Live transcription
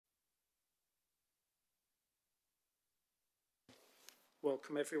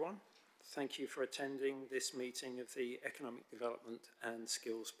Welcome everyone. Thank you for attending this meeting of the Economic Development and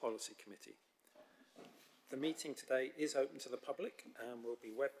Skills Policy Committee. The meeting today is open to the public and will be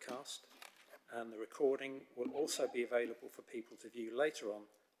webcast, and the recording will also be available for people to view later on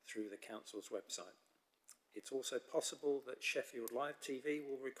through the Council's website. It's also possible that Sheffield Live TV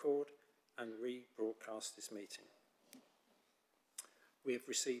will record and rebroadcast this meeting. We have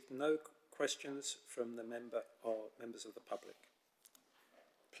received no questions from the members of the public.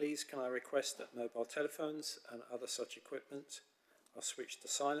 Please can I request that mobile telephones and other such equipment are switched to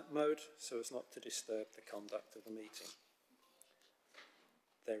silent mode so as not to disturb the conduct of the meeting.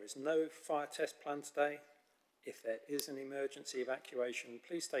 There is no fire test planned today. If there is an emergency evacuation,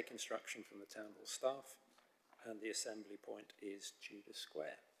 please take instruction from the Town Hall staff, and the assembly point is Tudor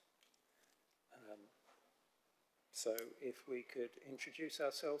Square. So if we could introduce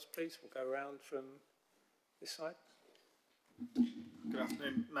ourselves, please. We'll go around from this side. Good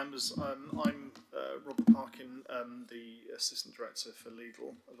afternoon, members. I'm Robert Parkin, the Assistant Director for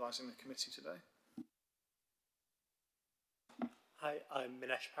Legal, advising the committee today. Hi, I'm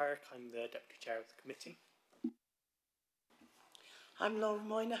Minesh Parekh. I'm the Deputy Chair of the committee. I'm Laura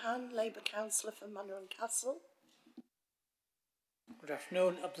Moynihan, Labour Councillor for Manor and Castle. Good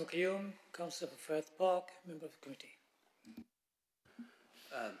afternoon, Abdul Qayyum, Councillor for Firth Park, member of the committee.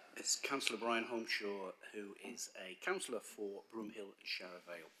 It's Councillor Brian Holmshaw, who is a councillor for Broomhill and Shire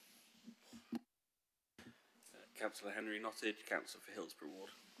Vale. Councillor Henry Nottage, councillor for Hillsborough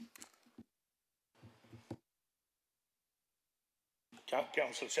Ward.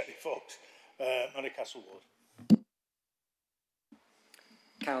 Councillor Setley Fox, Manor Castle Ward.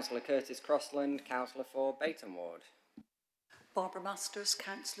 Councillor Curtis Crossland, councillor for Bayton Ward. Barbara Masters,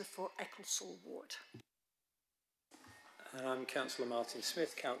 councillor for Ecclesall Ward. And I'm Councillor Martin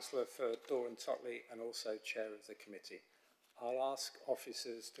Smith, councillor for Doran Totley and also chair of the committee. I'll ask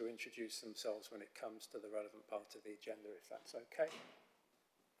officers to introduce themselves when it comes to the relevant part of the agenda, if that's okay.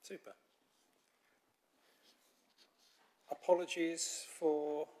 Super. Apologies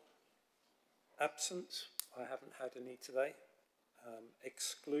for absence. I haven't had any today.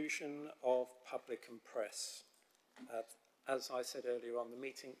 Exclusion of public and press. As I said earlier on, the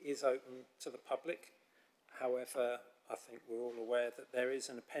meeting is open to the public. However, I think we're all aware that there is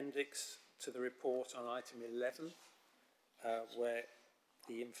an appendix to the report on item 11 where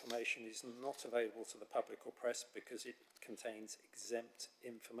the information is not available to the public or press because it contains exempt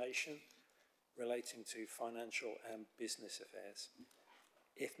information relating to financial and business affairs.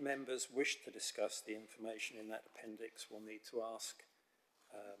 If members wish to discuss the information in that appendix, we'll need to ask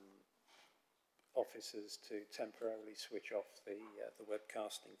officers to temporarily switch off the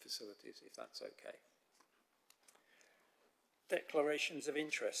webcasting facilities, if that's okay. Declarations of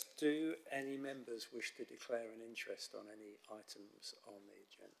interest. Do any members wish to declare an interest on any items on the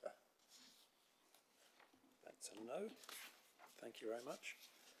agenda? That's a no. Thank you very much.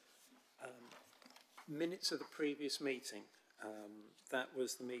 Minutes of the previous meeting. That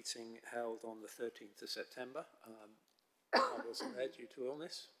was the meeting held on the 13th of September. I wasn't there due to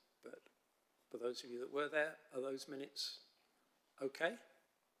illness, but for those of you that were there, are those minutes okay?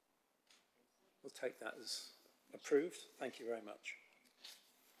 We'll take that as approved. Thank you very much.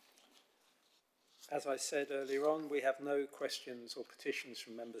 As I said earlier on, we have no questions or petitions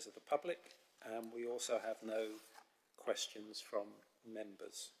from members of the public, and we also have no questions from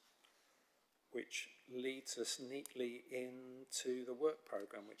members, which leads us neatly into the work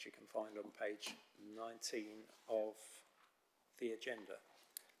programme, which you can find on page 19 of the agenda.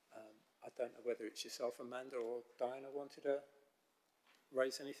 I don't know whether it's yourself, Amanda, or Diana wanted to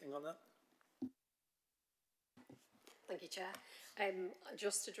raise anything on that. Thank you, Chair.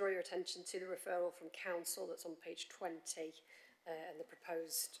 Just to draw your attention to the referral from Council that's on page 20 and the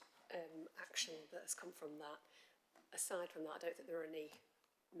proposed action that has come from that. Aside from that, I don't think there are any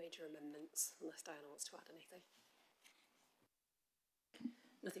major amendments, unless Diana wants to add anything.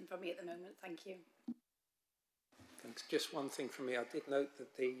 Nothing from me at the moment, thank you. Thanks. Just one thing from me. I did note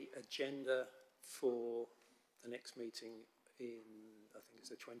that the agenda for the next meeting in, I think it's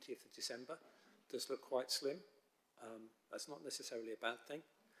the 20th of December, does look quite slim. That's not necessarily a bad thing,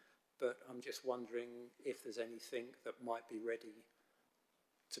 but I'm just wondering if there's anything that might be ready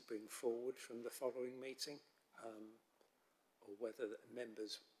to bring forward from the following meeting, or whether the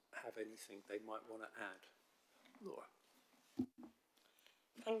members have anything they might want to add. Laura.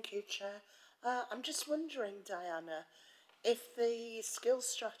 Thank you, Chair. I'm just wondering, Diana, if the skills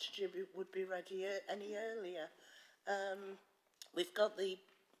strategy would be ready any earlier. We've got the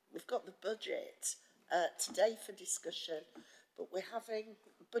budget today for discussion, but we're having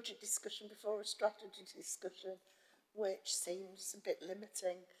a budget discussion before a strategy discussion which seems a bit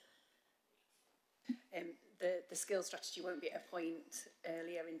limiting. The skills strategy won't be at a point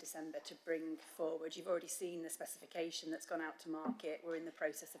earlier in December to bring forward. You've already seen the specification that's gone out to market. We're in the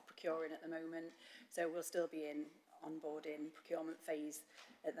process of procuring at the moment, so we'll still be in onboarding procurement phase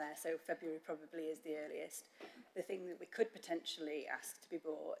at there, so February probably is the earliest. The thing that we could potentially ask to be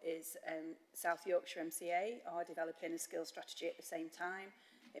bought is South Yorkshire MCA are developing a skills strategy at the same time.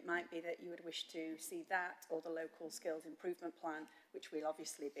 It might be that you would wish to see that or the local skills improvement plan, which we'll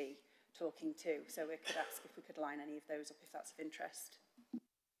obviously be talking to, so we could ask if we could line any of those up if that's of interest.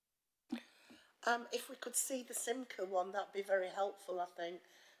 If we could see the Simca one, that'd be very helpful, I think.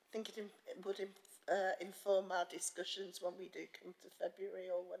 I think it would inform our discussions when we do come to February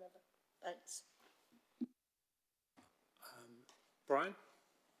or whenever. Thanks. Brian?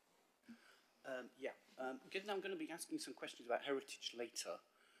 Given I'm going to be asking some questions about heritage later,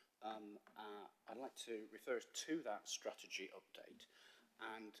 I'd like to refer us to that strategy update.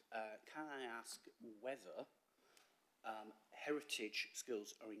 And can I ask whether heritage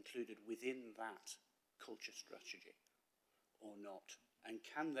skills are included within that culture strategy or not? And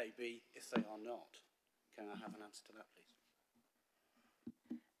can they be if they are not? Can I have an answer to that, please?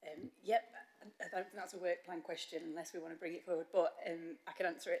 Yep, I don't think that's a work plan question unless we want to bring it forward, but I can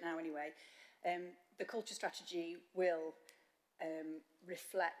answer it now anyway. The culture strategy will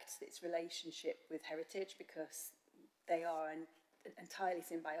reflect its relationship with heritage because they are entirely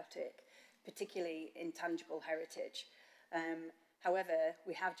symbiotic, particularly intangible heritage. However,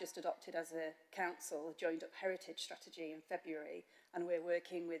 we have just adopted as a council a joined up heritage strategy in February, and we're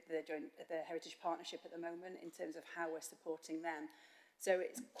working with the Heritage Partnership at the moment in terms of how we're supporting them. So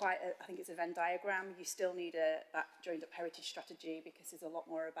it's quite, I think it's a Venn diagram. You still need that joined up heritage strategy because there's a lot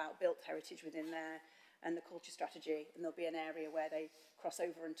more about built heritage within there and the culture strategy, and there'll be an area where they cross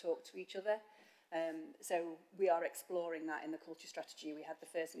over and talk to each other. So we are exploring that in the culture strategy. We had the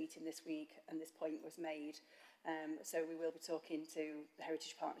first meeting this week and this point was made. So we will be talking to the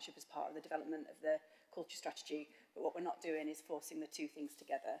Heritage Partnership as part of the development of the culture strategy. But what we're not doing is forcing the two things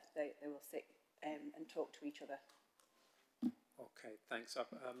together. They will sit and talk to each other. Okay, thanks.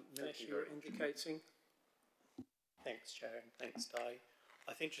 Minesh, you were indicating? Thanks, Chair, and thanks, Di.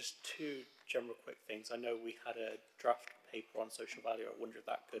 I think just two general quick things. I know we had a draft paper on social value. I wonder if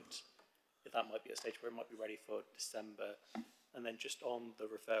that might be a stage where it might be ready for December. And then just on the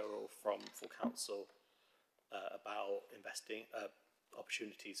referral from full council about investing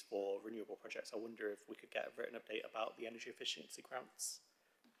opportunities for renewable projects, I wonder if we could get a written update about the energy efficiency grants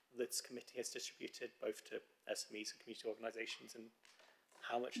this committee has distributed both to SMEs and community organisations, and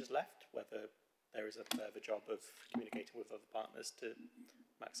how much is left, whether there is a further job of communicating with other partners to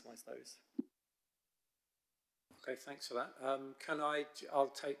maximise those. Okay, thanks for that. I'll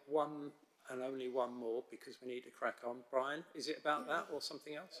take one and only one more because we need to crack on. Brian, is it about that or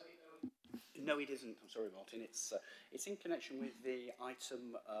something else? No, it isn't. I'm sorry, Martin. It's in connection with the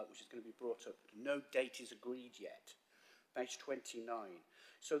item which is going to be brought up. No date is agreed yet. Page 29.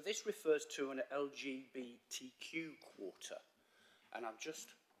 So this refers to an LGBTQ quarter, and I'm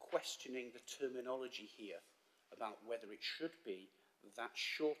just questioning the terminology here about whether it should be that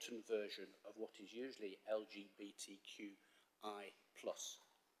shortened version of what is usually LGBTQI+.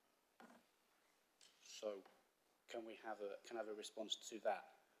 So can I have a response to that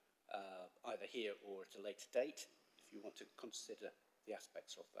either here or at a later date, if you want to consider the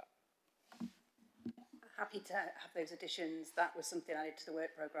aspects of that? Happy to have those additions. That was something added to the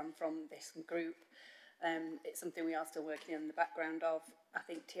work programme from this group. It's something we are still working on in the background of. I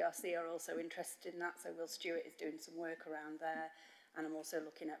think TRC are also interested in that, so Will Stewart is doing some work around there, and I'm also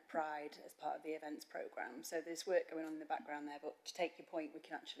looking at Pride as part of the events programme. So there's work going on in the background there, but to take your point, we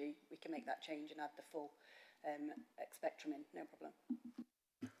can make that change and add the full spectrum in, no problem.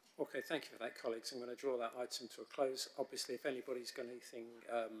 Okay, thank you for that, colleagues. I'm going to draw that item to a close. Obviously, if anybody's got anything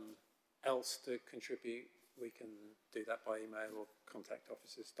else to contribute, we can do that by email or contact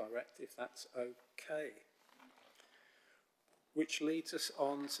officers direct if that's okay. Which leads us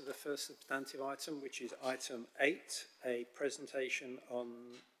on to the first substantive item, which is item 8, a presentation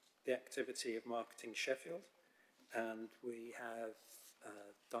on the activity of Marketing Sheffield. And we have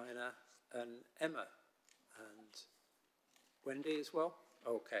Diana and Emma and Wendy as well.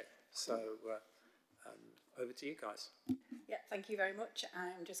 Okay, so over to you guys. Yeah, thank you very much.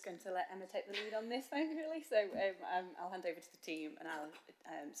 I'm just going to let Emma take the lead on this, thankfully. So I'll hand over to the team and I'll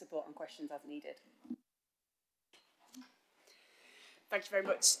support on questions as needed. Thank you very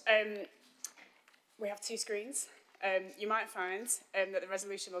much. We have two screens. you might find that the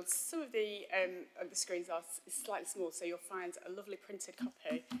resolution on some of the screens is slightly small, so you'll find a lovely printed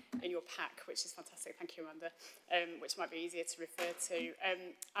copy in your pack, which is fantastic. Thank you, Amanda, which might be easier to refer to.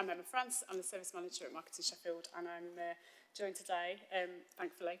 I'm Emma France. I'm the Service Manager at Marketing Sheffield, and I'm joined today,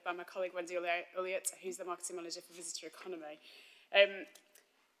 thankfully, by my colleague Wendy Elliott, who's the Marketing Manager for Visitor Economy.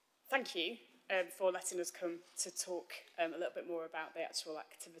 Thank you for letting us come to talk a little bit more about the actual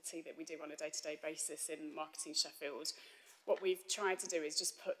activity that we do on a day-to-day basis in Marketing Sheffield. What we've tried to do is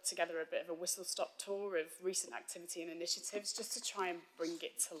just put together a bit of a whistle-stop tour of recent activity and initiatives just to try and bring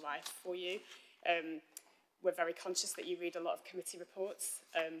it to life for you. We're very conscious that you read a lot of committee reports.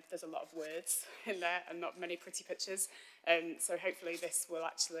 There's a lot of words in there and not many pretty pictures. So hopefully this will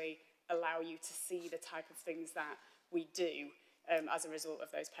actually allow you to see the type of things that we do as a result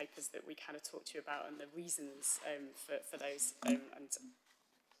of those papers that we kind of talked to you about and the reasons for those. And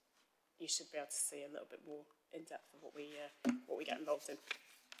you should be able to see a little bit more in depth of what we get involved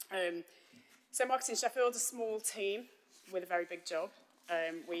in. So Marketing Sheffield, a small team with a very big job.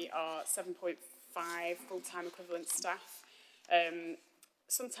 We are 7.5 full-time equivalent staff.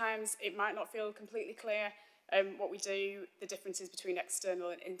 Sometimes it might not feel completely clear what we do, the differences between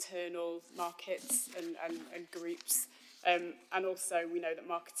external and internal markets and groups. And also we know that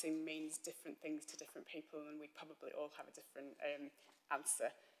marketing means different things to different people, and we'd probably all have a different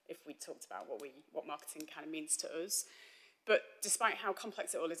answer if we talked about what marketing kind of means to us. But despite how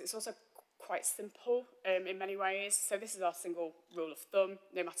complex it all is, it's also quite simple in many ways. So this is our single rule of thumb: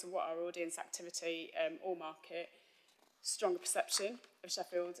 no matter what our audience, activity or market, stronger perception of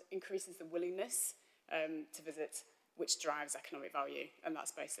Sheffield increases the willingness to visit, which drives economic value. And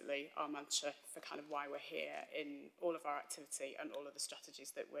that's basically our mantra for kind of why we're here in all of our activity and all of the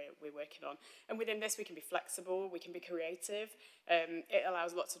strategies that we're working on. And within this, we can be flexible, we can be creative. It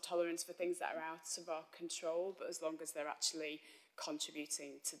allows lots of tolerance for things that are out of our control, but as long as they're actually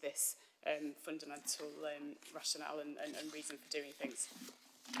contributing to this fundamental rationale and reason for doing things.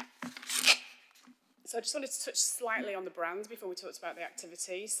 So I just wanted to touch slightly on the brand before we talked about the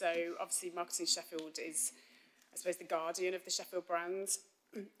activity. So obviously Marketing Sheffield is, I suppose, the guardian of the Sheffield brand,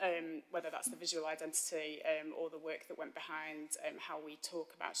 whether that's the visual identity or the work that went behind how we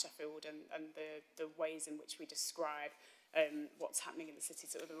talk about Sheffield and the ways in which we describe what's happening in the city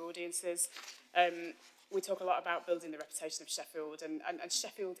to other audiences. We talk a lot about building the reputation of Sheffield, and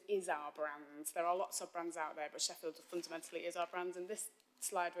Sheffield is our brand. There are lots of brands out there, but Sheffield fundamentally is our brand, and this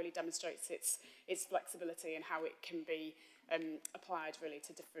slide really demonstrates its flexibility and how it can be applied really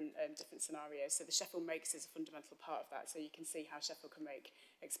to different scenarios. So the Sheffield Makes is a fundamental part of that. So you can see how Sheffield can make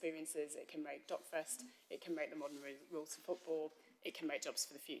experiences, it can make Dockfest, it can make the modern rules of football, it can make jobs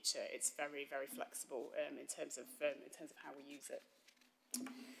for the future. It's very, very flexible in terms of how we use it.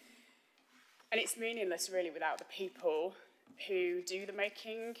 And it's meaningless really without the people who do the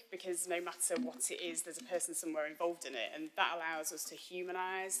making, because no matter what it is, there's a person somewhere involved in it, and that allows us to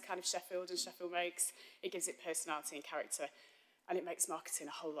humanise kind of Sheffield and Sheffield Makes. It gives it personality and character, and it makes marketing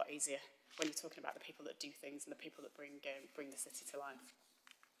a whole lot easier when you're talking about the people that do things and the people that bring the city to life.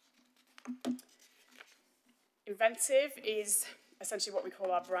 Inventive is essentially what we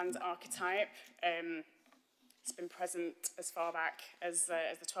call our brand archetype. It's been present as far back as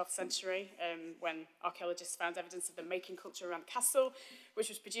the 12th century when archaeologists found evidence of the making culture around the castle, which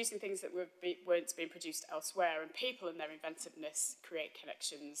was producing things that weren't being produced elsewhere. And people and their inventiveness create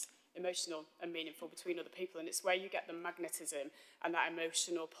connections, emotional and meaningful, between other people. And it's where you get the magnetism and that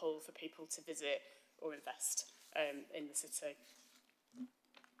emotional pull for people to visit or invest in the city.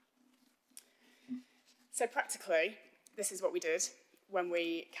 So practically, this is what we did when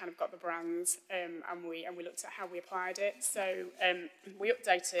we kind of got the brand and we looked at how we applied it. So we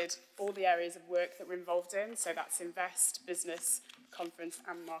updated all the areas of work that we're involved in. So that's invest, business, conference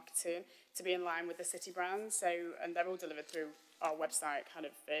and marketing, to be in line with the city brand. So, and they're all delivered through our website kind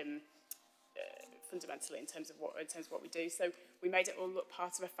of fundamentally in terms of what we do. So we made it all look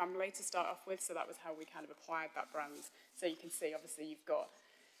part of a family to start off with. So that was how we kind of applied that brand. So you can see, obviously, you've got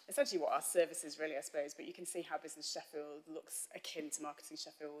essentially what our service is really, I suppose, but you can see how Business Sheffield looks akin to Marketing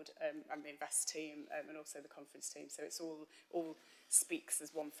Sheffield and the Invest team and also the conference team. So it's all speaks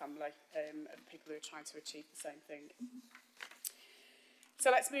as one family of people who are trying to achieve the same thing. So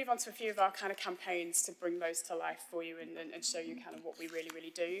let's move on to a few of our kind of campaigns to bring those to life for you and show you kind of what we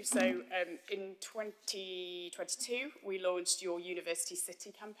really do. So in 2022, we launched Your University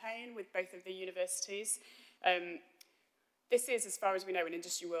City campaign with both of the universities. This is, as far as we know, an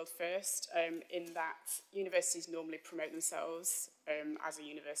industry world first, in that universities normally promote themselves as a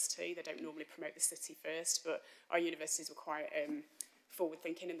university. They don't normally promote the city first, but our universities were quite forward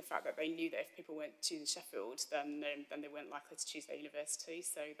thinking in the fact that they knew that if people weren't choosing Sheffield, then they weren't likely to choose their university.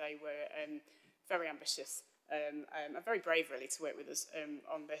 So they were very ambitious and very brave, really, to work with us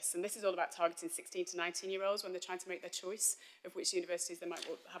on this. And this is all about targeting 16 to 19-year-olds when they're trying to make their choice of which universities they might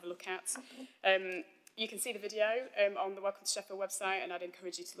have a look at. You can see the video on the Welcome to Sheffield website, and I'd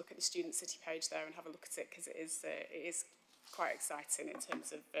encourage you to look at the Student City page there and have a look at it, because it is quite exciting in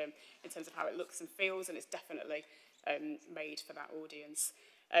terms of how it looks and feels, and it's definitely made for that audience.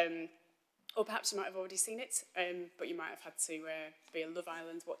 Or perhaps you might have already seen it, but you might have had to be a Love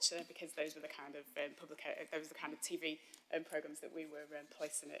Island watcher, because those were the kind of TV programmes that we were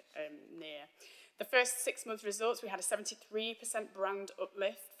placing it near. The first 6 month results, we had a 73% brand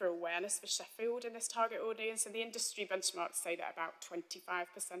uplift for awareness for Sheffield in this target audience, and the industry benchmarks say that about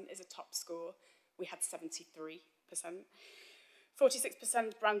 25% is a top score. We had 73%.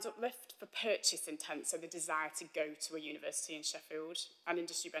 46% brand uplift for purchase intent, so the desire to go to a university in Sheffield, and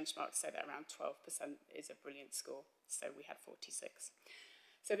industry benchmarks say that around 12% is a brilliant score, so we had 46.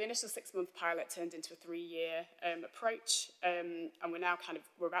 So the initial 6 month pilot turned into a 3-year approach, and we're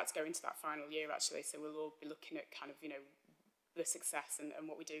about to go into that final year, actually, so we'll all be looking at kind of, you know, the success and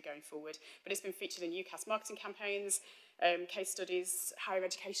what we do going forward. But it's been featured in UCAS marketing campaigns, case studies, higher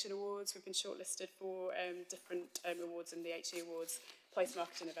education awards. We've been shortlisted for different awards in the HE Awards, place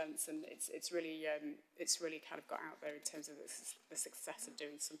marketing events, and it's really kind of got out there in terms of the success of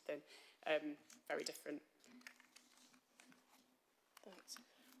doing something very different. Thanks.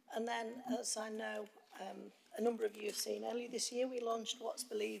 And then, as I know, a number of you have seen, earlier this year we launched what's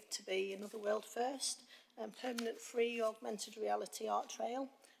believed to be another world first, permanent free augmented reality art trail.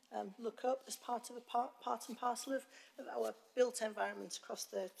 Look up as part of part and parcel of our built environment across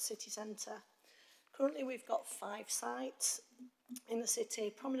the city centre. Currently we've got 5 sites in the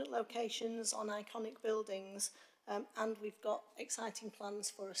city, prominent locations on iconic buildings, and we've got exciting plans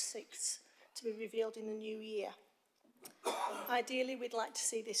for a 6th to be revealed in the new year. Ideally, we'd like to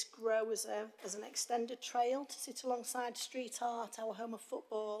see this grow as an extended trail to sit alongside street art, our home of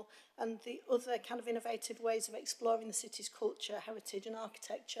football, and the other kind of innovative ways of exploring the city's culture, heritage and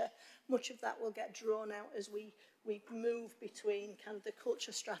architecture. Much of that will get drawn out as we move between kind of the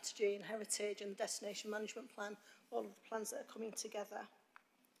culture strategy and heritage and destination management plan, all of the plans that are coming together.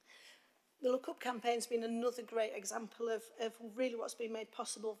 The Look Up campaign's been another great example of really what's been made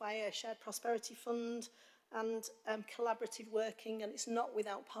possible via a shared prosperity fund and collaborative working, and it's not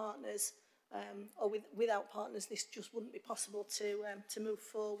without partners, or without partners this just wouldn't be possible to move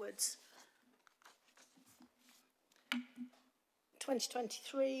forwards.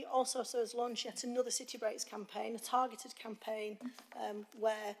 2023 also has launched yet another City Breaks campaign, a targeted campaign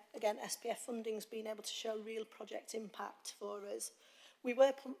where, again, SPF funding's been able to show real project impact for us. We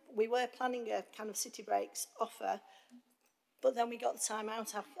were planning a kind of City Breaks offer, but then we got the Time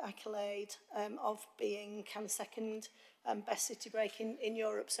Out accolade of being kind of second best city break in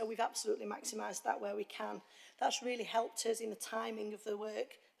Europe. So we've absolutely maximised that where we can. That's really helped us in the timing of the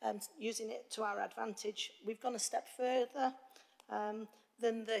work and using it to our advantage. We've gone a step further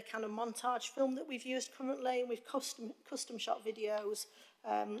than the kind of montage film that we've used currently. We've custom shot videos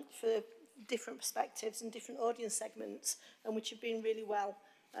for different perspectives and different audience segments, and which have been really well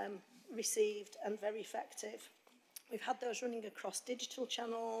received and very effective. We've had those running across digital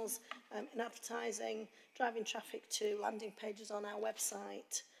channels, in advertising, driving traffic to landing pages on our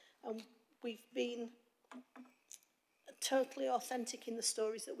website. And we've been totally authentic in the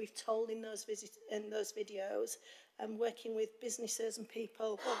stories that we've told in those videos, and working with businesses and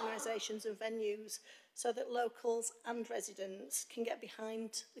people, organisations and venues, so that locals and residents can get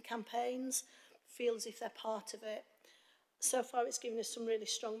behind the campaigns, feel as if they're part of it. So far it's given us some really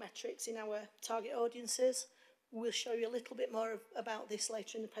strong metrics in our target audiences. We'll show you a little bit more about this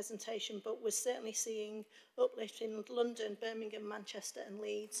later in the presentation, but we're certainly seeing uplift in London, Birmingham, Manchester and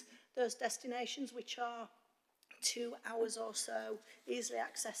Leeds. Those destinations which are 2 hours or so, easily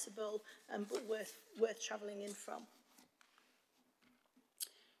accessible, but worth travelling in from.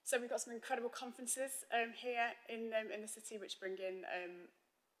 So we've got some incredible conferences here in the city which bring in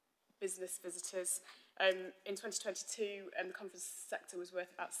business visitors. In 2022, the conference sector was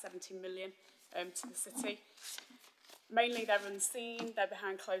worth about 70 million to the city. Mainly they're unseen, they're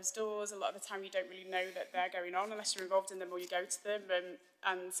behind closed doors. A lot of the time you don't really know that they're going on unless you're involved in them or you go to them.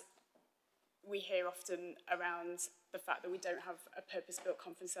 And we hear often around the fact that we don't have a purpose-built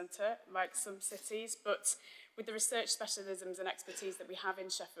conference centre like some cities, but with the research specialisms and expertise that we have in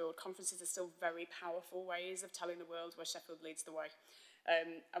Sheffield, conferences are still very powerful ways of telling the world where Sheffield leads the way.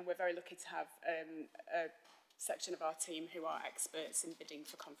 And we're very lucky to have a section of our team who are experts in bidding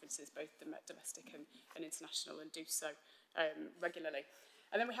for conferences, both domestic and international, and do so regularly.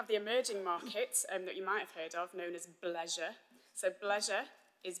 And then we have the emerging markets that you might have heard of, known as bleisure. So bleisure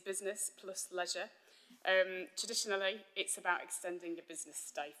is business plus leisure. Traditionally, it's about extending your business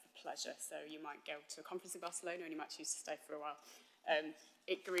stay for pleasure. So you might go to a conference in Barcelona and you might choose to stay for a while.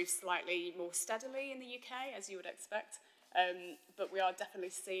 It grew slightly more steadily in the UK, as you would expect. But we are definitely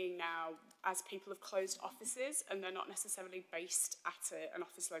seeing now, as people have closed offices and they're not necessarily based at an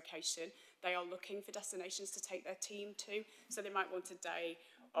office location, they are looking for destinations to take their team to. So they might want a day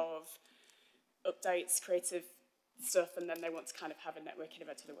of updates, creative stuff, and then they want to kind of have a networking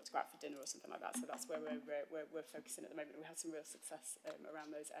event, or they want to go out for dinner or something like that. So that's where we're focusing at the moment. We have some real success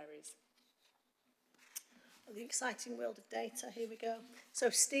around those areas. The exciting world of data, here we go. So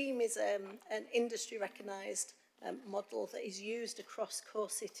STEAM is an industry recognised model that is used across core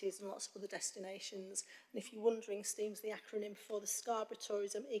cities and lots of other destinations. And if you're wondering, STEAM's the acronym for the Scarborough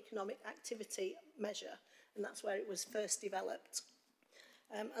Tourism Economic Activity Measure, and that's where it was first developed.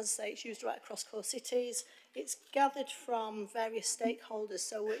 As I say, it's used right across core cities. It's gathered from various stakeholders,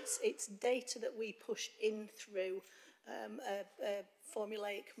 so it's data that we push in through a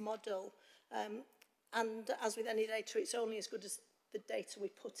formulaic model. And as with any data, it's only as good as the data we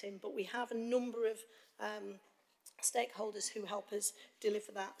put in, but we have a number of stakeholders who help us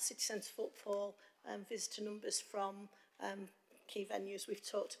deliver that: city centre footfall, visitor numbers from key venues. We've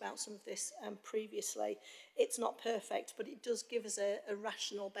talked about some of this previously. It's not perfect, but it does give us a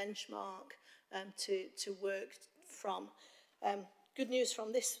rational benchmark to work from. Good news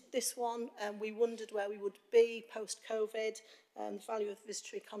from this one, we wondered where we would be post-COVID. The value of the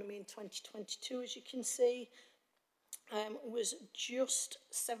visitor economy in 2022, as you can see, was just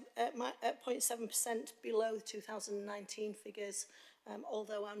 0.7% below the 2019 figures,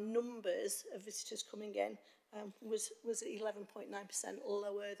 although our numbers of visitors coming in was 11.9%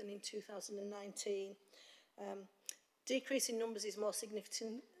 lower than in 2019. Decrease in numbers is more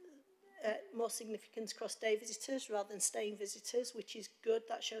significant across day visitors rather than staying visitors, which is good.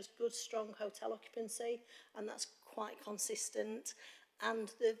 That shows good, strong hotel occupancy, and that's quite consistent. And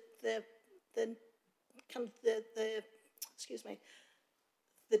the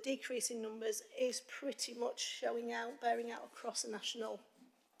decrease in numbers is pretty much bearing out across a national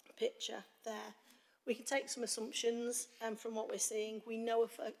picture there. We can take some assumptions from what we're seeing. We know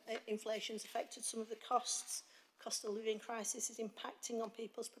if inflation's affected some of the costs. Cost of living crisis is impacting on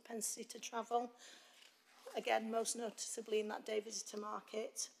people's propensity to travel. Again, most noticeably in that day visitor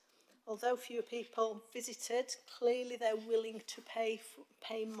market. Although fewer people visited, clearly they're willing to pay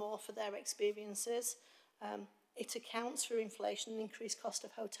more for their experiences. It accounts for inflation and increased cost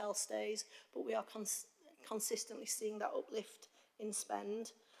of hotel stays, but we are consistently seeing that uplift in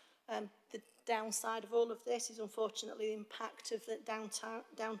spend. The downside of all of this is, unfortunately, the impact of the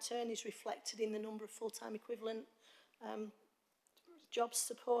downturn is reflected in the number of full-time equivalent jobs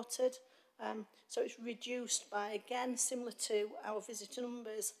supported. So it's reduced by, again, similar to our visitor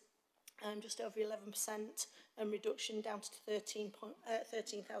numbers, just over 11%, and reduction down to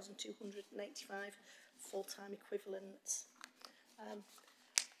 13,285 full-time equivalents.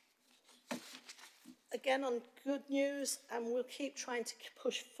 Again, on good news, we'll keep trying to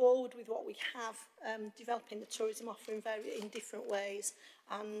push forward with what we have, developing the tourism offer in different ways,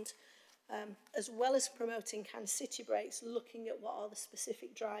 and as well as promoting kind of city breaks, looking at what are the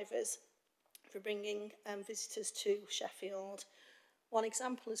specific drivers for bringing visitors to Sheffield. One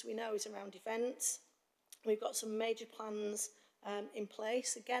example, as we know, is around events. We've got some major plans in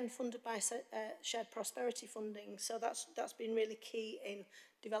place, again funded by shared prosperity funding, so that's been really key in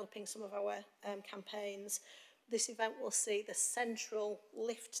developing some of our campaigns. This event will see the central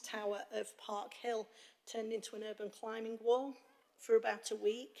lift tower of Park Hill turned into an urban climbing wall for about a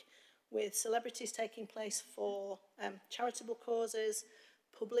week, with celebrities taking place for charitable causes.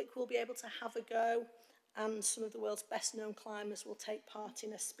 Public will be able to have a go, and some of the world's best known climbers will take part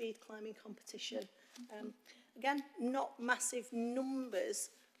in a speed climbing competition. Again, not massive numbers,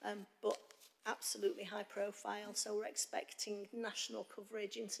 but absolutely high profile, so we're expecting national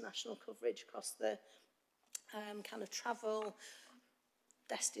coverage, international coverage across the kind of travel,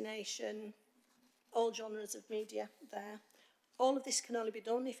 destination, all genres of media there. All of this can only be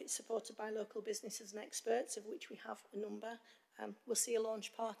done if it's supported by local businesses and experts, of which we have a number. We'll see a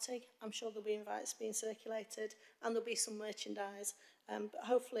launch party. I'm sure there'll be invites being circulated, and there'll be some merchandise. But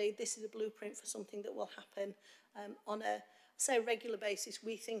hopefully this is a blueprint for something that will happen on a, say, regular basis.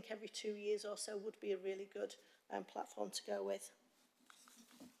 We think every 2 years or so would be a really good platform to go with.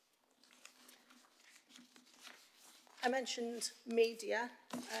 I mentioned media,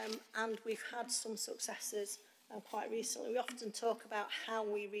 and we've had some successes quite recently. We often talk about how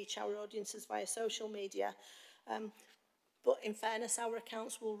we reach our audiences via social media. But in fairness, our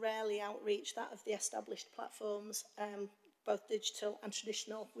accounts will rarely outreach that of the established platforms, both digital and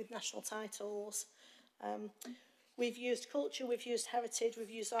traditional, with national titles. We've used culture, we've used heritage, we've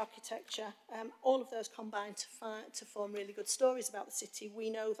used architecture, all of those combine to form really good stories about the city. We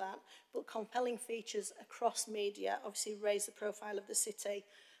know that, but compelling features across media obviously raise the profile of the city.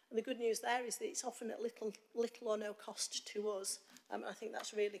 And the good news there is that it's often at little or no cost to us. I think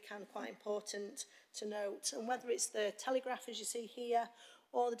that's really quite important to note. And whether it's the Telegraph, as you see here,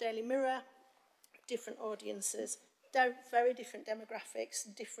 or the Daily Mirror, different audiences, very different demographics,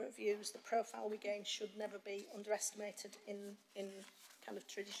 different views. The profile we gain should never be underestimated in kind of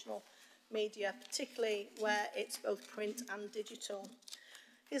traditional media, particularly where it's both print and digital.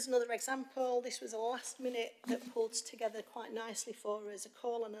 Here's another example. This was a last minute that pulled together quite nicely for us, a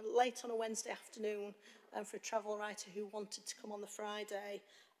call late on a Wednesday afternoon for a travel writer who wanted to come on the Friday.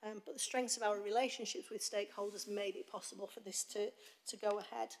 But the strengths of our relationships with stakeholders made it possible for this to go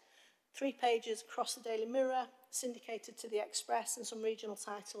ahead. 3 pages across the Daily Mirror, syndicated to the Express and some regional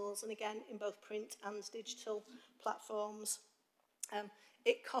titles, and again in both print and digital platforms.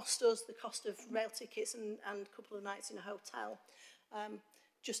 It cost us the cost of rail tickets and a couple of nights in a hotel.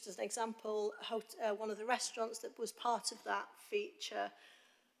 Just as an example, one of the restaurants that was part of that feature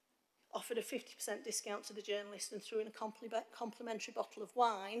offered a 50% discount to the journalist and threw in a complimentary bottle of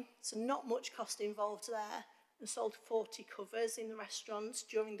wine, so not much cost involved there, and sold 40 covers in the restaurants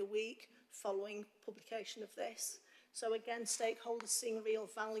during the week following publication of this. So again, stakeholders seeing real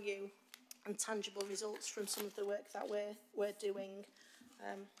value and tangible results from some of the work that we're doing.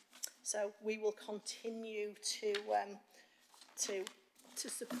 So we will continue to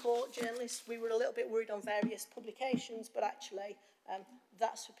support journalists. We were a little bit worried on various publications, but actually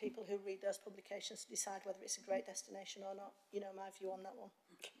that's for people who read those publications to decide whether it's a great destination or not. You know my view on that one.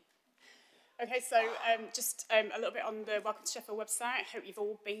 Okay, so just a little bit on the Welcome to Sheffield website. I hope you've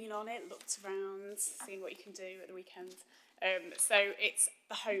all been on it, looked around, seen what you can do at the weekend. So it's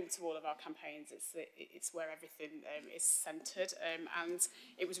the home to all of our campaigns. It's where everything is centred, and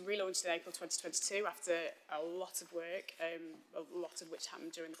it was relaunched in April 2022 after a lot of work, a lot of which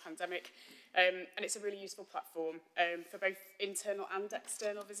happened during the pandemic. And it's a really useful platform for both internal and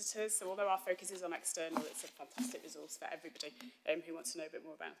external visitors. So although our focus is on external, it's a fantastic resource for everybody who wants to know a bit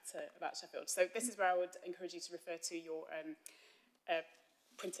more about Sheffield. So this is where I would encourage you to refer to your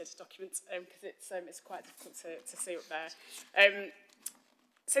printed document because it's quite difficult to see up there.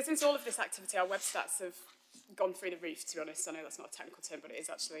 So since all of this activity, our web stats have gone through the roof, to be honest. I know that's not a technical term, but it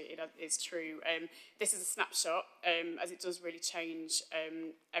is true. This is a snapshot, as it does really change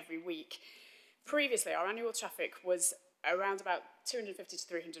every week. Previously, our annual traffic was around about 250 to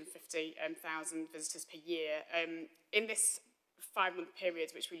 350,000 visitors per year. In this 5-month period,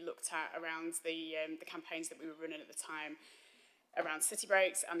 which we looked at around the campaigns that we were running at the time, around city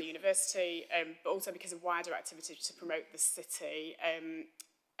breaks and the university, but also because of wider activity to promote the city,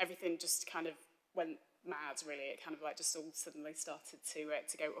 everything just kind of went mad, really. It kind of like just all suddenly started to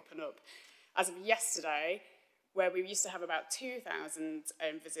go up and up. As of yesterday, where we used to have about 2,000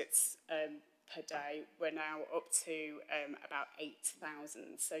 visits per day, we're now up to about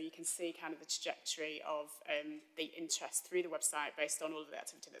 8,000. So you can see kind of the trajectory of the interest through the website based on all of the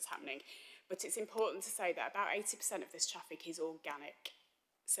activity that's happening. But it's important to say that about 80% of this traffic is organic.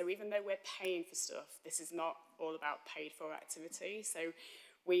 So even though we're paying for stuff, this is not all about paid for activity. So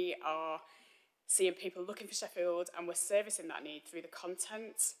we are seeing people looking for Sheffield and we're servicing that need through the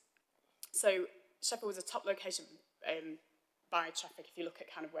content. So Sheffield was a top location by traffic if you look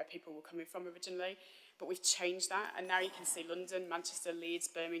at kind of where people were coming from originally. But we've changed that and now you can see London, Manchester, Leeds,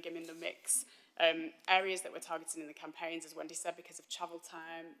 Birmingham in the mix. Areas that we're targeting in the campaigns, as Wendy said, because of travel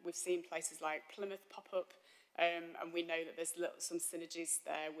time. We've seen places like Plymouth pop up, and we know that there's some synergies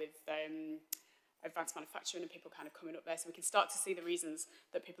there with advanced manufacturing and people kind of coming up there. So we can start to see the reasons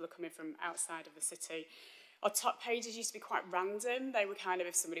that people are coming from outside of the city. Our top pages used to be quite random. They were kind of,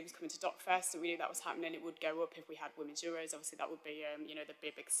 if somebody was coming to Dockfest and we knew that was happening, it would go up. If we had Women's Euros, obviously that would be, there'd be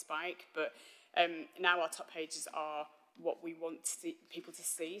a big spike. But now our top pages are what we want people to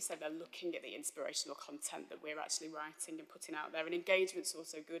see, so they're looking at the inspirational content that we're actually writing and putting out there, and engagement's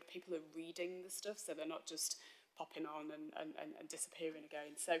also good. People are reading the stuff, so they're not just popping on and disappearing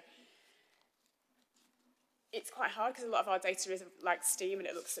again. So it's quite hard because a lot of our data is like STEAM and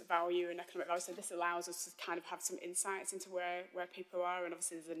it looks at value and economic value, so this allows us to kind of have some insights into where people are, and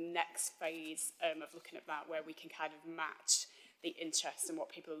obviously there's a next phase of looking at that where we can kind of match the interest and what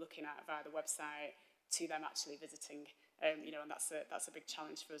people are looking at via the website to them actually visiting. And that's a big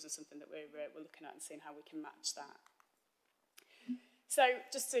challenge for us and something that we're looking at and seeing how we can match that. So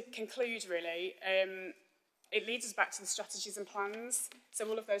just to conclude, really, it leads us back to the strategies and plans. So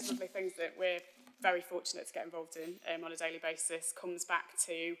all of those lovely things that we're very fortunate to get involved in on a daily basis comes back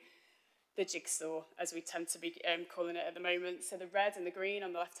to the jigsaw, as we tend to be calling it at the moment. So the red and the green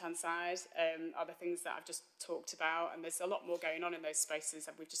on the left-hand side are the things that I've just talked about, and there's a lot more going on in those spaces,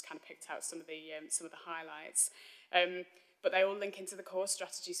 and we've just kind of picked out some of the highlights. But they all link into the core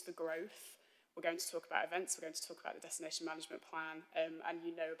strategies for growth. We're going to talk about events, we're going to talk about the destination management plan, and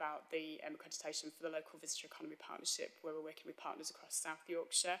you know about the accreditation for the local visitor economy partnership, where we're working with partners across South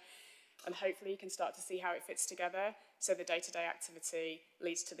Yorkshire. And hopefully you can start to see how it fits together. So the day-to-day activity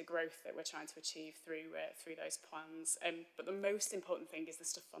leads to the growth that we're trying to achieve through those plans. But the most important thing is the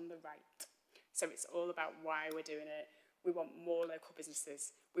stuff on the right. So it's all about why we're doing it. We want more local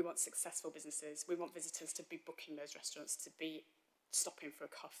businesses. We want successful businesses. We want visitors to be booking those restaurants, to be stopping for a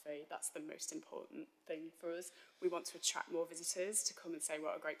coffee. That's the most important thing for us. We want to attract more visitors to come and say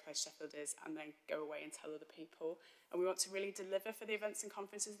what a great place Sheffield is, and then go away and tell other people. And we want to really deliver for the events and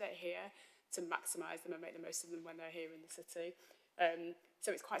conferences that are here, to maximise them and make the most of them when they're here in the city.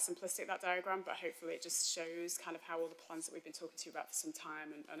 So it's quite simplistic, that diagram, but hopefully it just shows kind of how all the plans that we've been talking to you about for some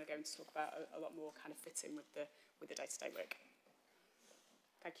time and are going to talk about a lot more kind of fit in with the day-to-day work.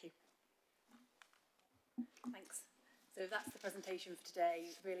 Thank you. Thanks. So that's the presentation for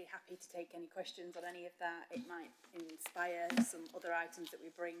today. Really happy to take any questions on any of that. It might inspire some other items that we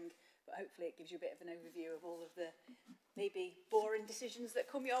bring, but hopefully it gives you a bit of an overview of all of the maybe boring decisions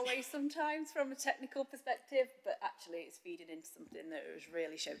that come your way sometimes from a technical perspective, but actually it's feeding into something that is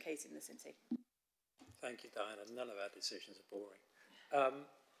really showcasing the city. Thank you, Diana. None of our decisions are boring.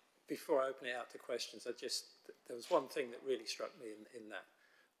 Before I open it out to questions, there was one thing that really struck me in that,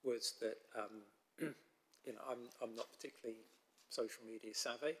 was that you know, I'm not particularly social media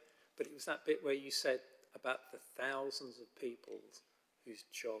savvy, but it was that bit where you said about the thousands of people whose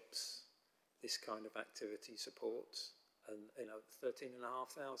jobs this kind of activity supports, and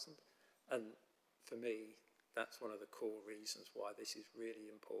 13,500. And for me, that's one of the core reasons why this is really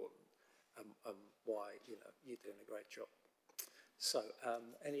important, and why you're doing a great job. So,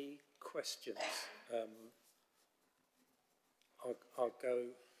 any questions? I'll go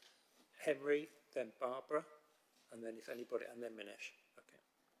Henry, then Barbara, and then if anybody, and then Minesh. Okay.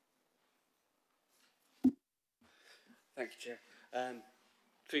 Thank you, Chair.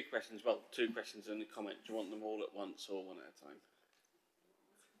 3 questions, well, 2 questions and a comment. Do you want them all at once or one at a time?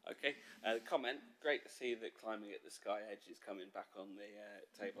 Okay, comment, great to see that climbing at the sky edge is coming back on the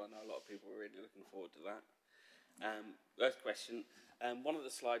table. I know a lot of people are really looking forward to that. First question, one of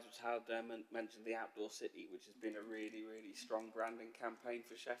the slides which had mentioned the Outdoor City, which has been a really, really strong branding campaign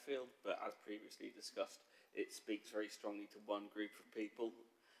for Sheffield, but as previously discussed, it speaks very strongly to one group of people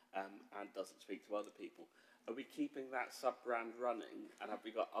and doesn't speak to other people. Are we keeping that sub-brand running, and have we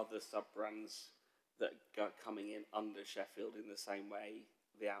got other sub-brands that are coming in under Sheffield in the same way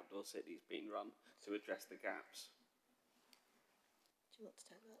the Outdoor City is being run to address the gaps? Do you want to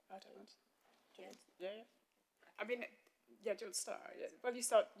take that? I don't mind. Yeah. I mean, yeah, do you want to start? Yeah. Well,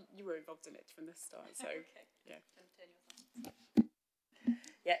 you were involved in it from the start, so okay. Yeah.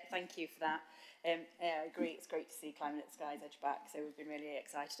 Yeah, thank you for that. Yeah, I agree, it's great to see Climbing at the Sky's Edge back, so we've been really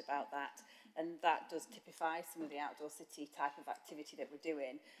excited about that. And that does typify some of the Outdoor City type of activity that we're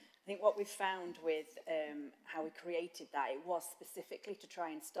doing. I think what we've found with how we created that, it was specifically to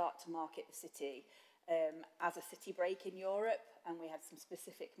try and start to market the city as a city break in Europe, and we had some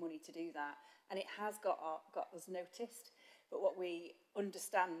specific money to do that. And it has got us noticed. But what we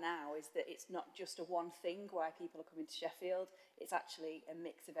understand now is that it's not just a one thing why people are coming to Sheffield, it's actually a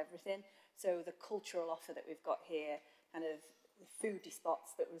mix of everything. So the cultural offer that we've got here, kind of the foodie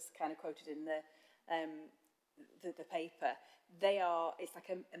spots that was kind of quoted in the paper, it's like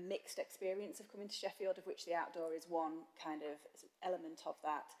a mixed experience of coming to Sheffield, of which the outdoor is one kind of element of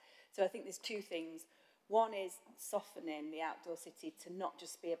that. So I think there's 2 things. One is softening the Outdoor City to not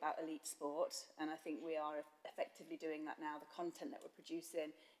just be about elite sport, and I think we are effectively doing that now. The content that we're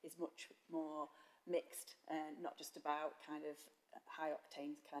producing is much more mixed, and not just about kind of high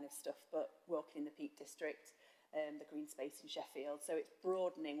octane kind of stuff, but walking in the Peak District, the green space in Sheffield. So it's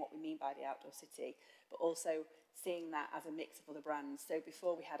broadening what we mean by the Outdoor City, but also seeing that as a mix of other brands. So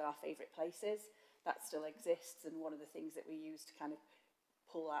before we had our favourite places, that still exists, and one of the things that we use to kind of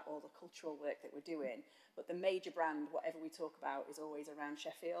pull out all the cultural work that we're doing. But the major brand, whatever we talk about, is always around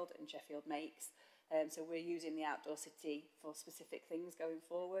Sheffield and Sheffield Makes. So we're using the Outdoor City for specific things going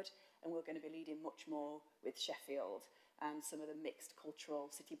forward, and we're going to be leading much more with Sheffield and some of the mixed cultural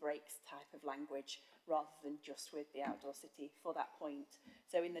city breaks type of language, rather than just with the Outdoor City for that point.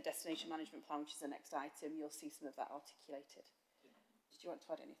 So in the Destination Management Plan, which is the next item, you'll see some of that articulated. Did you want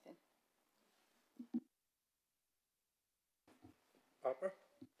to add anything? Barbara?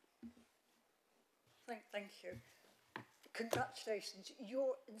 Thank you. Congratulations.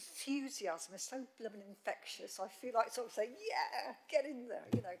 Your enthusiasm is so blooming infectious. I feel like sort of saying, yeah, get in there,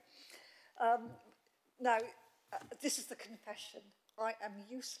 you know. Now, this is the confession. I am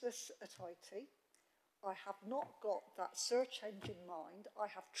useless at IT. I have not got that search engine mind. I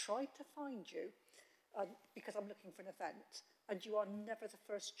have tried to find you because I'm looking for an event, and you are never the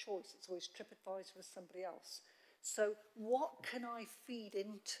first choice. It's always TripAdvisor or somebody else. So what can I feed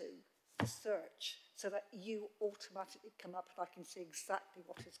into the search so that you automatically come up and I can see exactly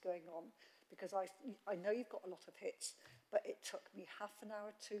what is going on? Because I know you've got a lot of hits, but it took me half an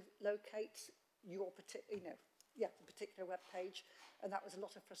hour to locate your particular, the particular web page, and that was a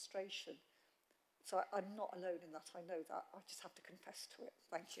lot of frustration. So I'm not alone in that, I know that. I just have to confess to it.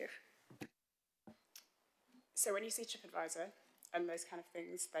 Thank you. So when you see TripAdvisor and those kind of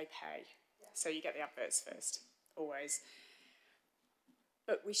things, they pay. Yeah. So you get the adverts first, always.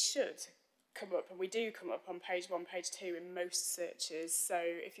 But we should come up, and we do come up on page 1, page 2 in most searches. So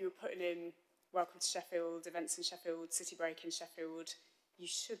if you were putting in Welcome to Sheffield, events in Sheffield, City Break in Sheffield, you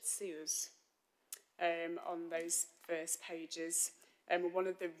should see us on those first pages. One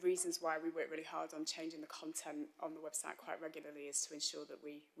of the reasons why we work really hard on changing the content on the website quite regularly is to ensure that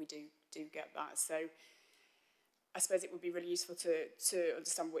we do get that. So I suppose it would be really useful to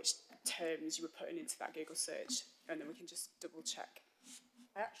understand which terms you were putting into that Google search, and then we can just double check.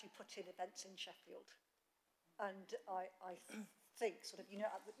 I actually put in events in Sheffield, and I think sort of, you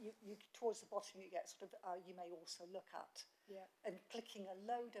know, you towards the bottom you get sort of, you may also look at. Yeah. And clicking a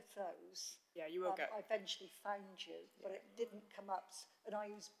load of those, yeah, you will get. I eventually found you, but it didn't come up. And I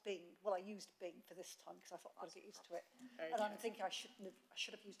used Bing. Well, I used Bing for this time because I thought I'd get used to it. Okay. And I'm thinking I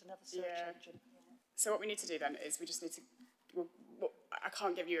should have used another search engine. So what we need to do then is we just need to. I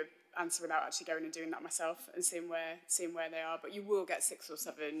can't give you an answer without actually going and doing that myself and seeing where they are. But you will get 6 or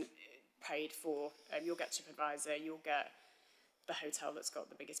 7 paid for. You'll get TripAdvisor. You'll get the hotel that's got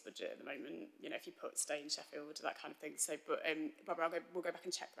the biggest budget at the moment, you know, if you put stay in Sheffield, that kind of thing. So, but Barbara, we'll go back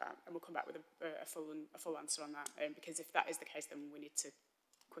and check that, and we'll come back with a full answer on that. Because if that is the case, then we need to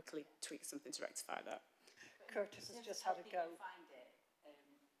quickly tweak something to rectify that. Curtis has just had a go. Find it,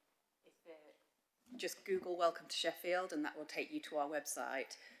 just Google Welcome to Sheffield, and that will take you to our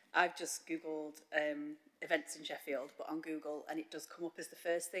website. I've just Googled events in Sheffield, but on Google, and it does come up as the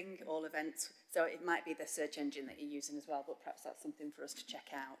first thing, all events. So it might be the search engine that you're using as well, but perhaps that's something for us to check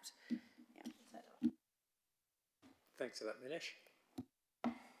out. Yeah. Thanks for that, Minish.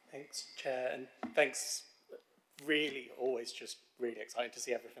 Thanks, Chair, and thanks. Really, always just really exciting to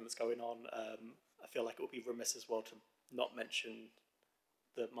see everything that's going on. I feel like it would be remiss as well to not mention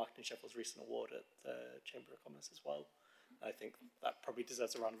the Marketing Sheffield's recent award at the Chamber of Commerce as well. I think that probably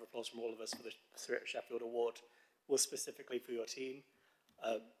deserves a round of applause from all of us for the Spirit of Sheffield Award, was specifically for your team.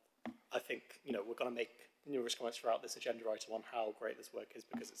 I think, you know, we're going to make numerous comments throughout this agenda item on how great this work is,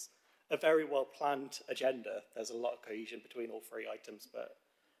 because it's a very well planned agenda. There's a lot of cohesion between all 3 items, but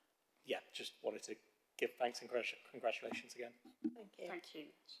yeah, just wanted to give thanks and congratulations again. Thank you. Thank you.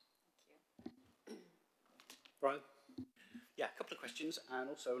 Brian? Yeah, a couple of questions, and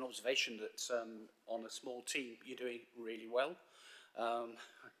also an observation that on a small team, you're doing really well. I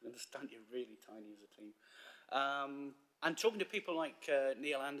understand you're really tiny as a team. And talking to people like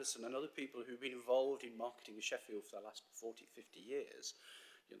Neil Anderson and other people who've been involved in marketing in Sheffield for the last 40, 50 years,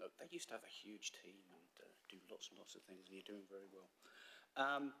 you know, they used to have a huge team and do lots and lots of things, and you're doing very well.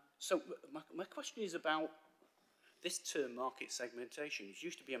 So my question is about this term, market segmentation. It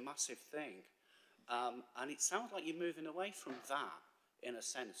used to be a massive thing. And it sounds like you're moving away from that, in a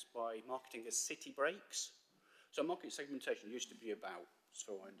sense, by marketing as city breaks. So market segmentation used to be about,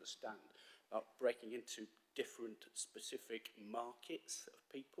 so I understand, about breaking into different specific markets of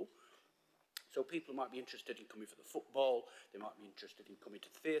people. So people might be interested in coming for the football, they might be interested in coming to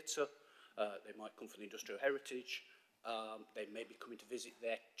theatre, they might come for the industrial heritage, they may be coming to visit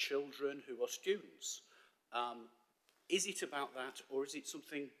their children who are students. Is it about that, or is it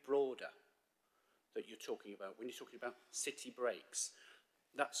something broader that you're talking about when you're talking about city breaks?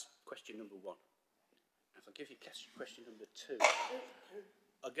 That's question number 1. If I give you question number 2,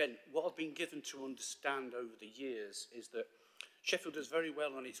 again, what I've been given to understand over the years is that Sheffield does very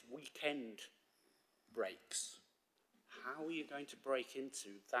well on its weekend breaks. How are you going to break into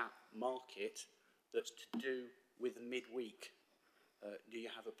that market that's to do with the midweek? Do you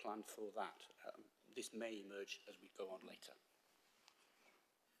have a plan for that? This may emerge as we go on later.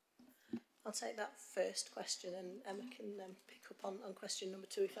 I'll take that first question, and Emma can pick up on question number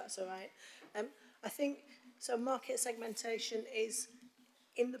 2, if that's all right. I think, so market segmentation is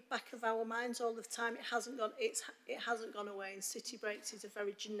in the back of our minds all the time. It hasn't gone away, and city breaks is a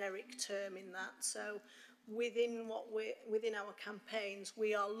very generic term in that. So within our campaigns,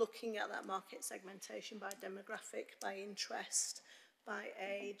 we are looking at that market segmentation by demographic, by interest, by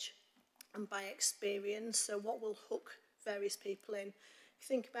age, and by experience. So what will hook various people in?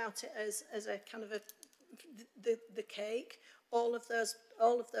 Think about it as a kind of the cake. All of those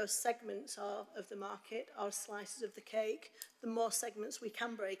segments of the market are slices of the cake. The more segments we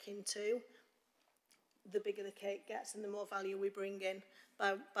can break into, the bigger the cake gets and the more value we bring in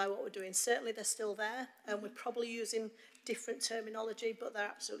by what we're doing. Certainly they're still there, and we're probably using different terminology, but they're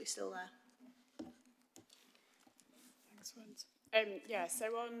absolutely still there. Excellent. Yeah,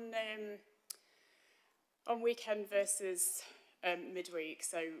 so on weekend versus midweek,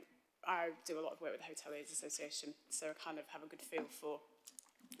 so I do a lot of work with the Hoteliers Association, so I kind of have a good feel for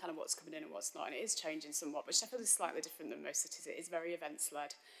kind of what's coming in and what's not, and it is changing somewhat, but Sheffield is slightly different than most cities. It is very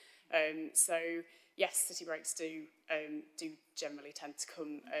events-led. So yes, city breaks do generally tend to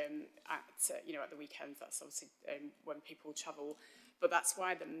come at the weekends. That's obviously when people travel, but that's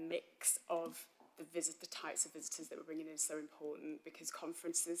why the mix of the types of visitors that we're bringing in is so important, because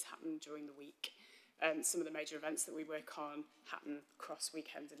conferences happen during the week. Some of the major events that we work on happen across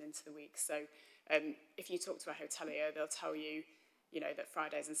weekends and into the week. So if you talk to a hotelier, they'll tell you, that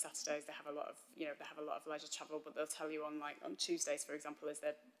Fridays and Saturdays they have a lot of, leisure travel, but they'll tell you on Tuesdays, for example, is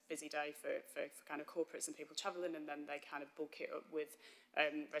their busy day for kind of corporates and people travelling, and then they kind of bulk it up with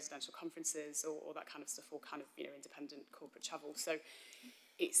residential conferences or that kind of stuff, or kind of, independent corporate travel. So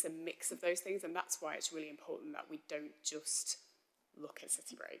it's a mix of those things, and that's why it's really important that we don't just look at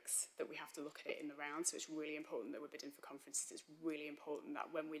city breaks, that we have to look at it in the round. So it's really important that we're bidding for conferences. It's really important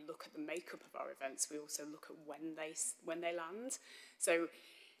that when we look at the makeup of our events, we also look at when they land. So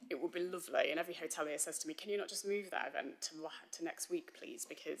it would be lovely, and every hotelier says to me, can you not just move that event to next week, please,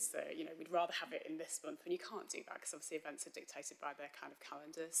 because we'd rather have it in this month. And you can't do that, because obviously events are dictated by their kind of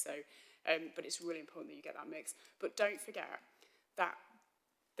calendar. So but it's really important that you get that mix. But don't forget that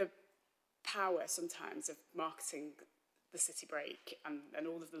the power sometimes of marketing the city break and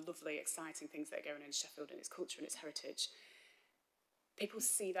all of the lovely, exciting things that are going on in Sheffield and its culture and its heritage, people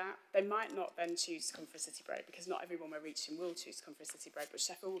see that. They might not then choose to come for a city break, because not everyone we're reaching will choose to come for a city break, but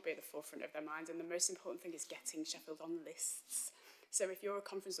Sheffield will be at the forefront of their minds, and the most important thing is getting Sheffield on lists. So if you're a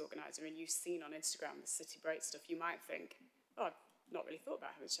conference organiser and you've seen on Instagram the city break stuff, you might think, oh, I've not really thought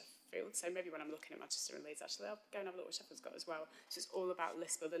about having Sheffield, so maybe when I'm looking at Manchester and Leeds, actually, I'll go and have a look what Sheffield's got as well. So it's all about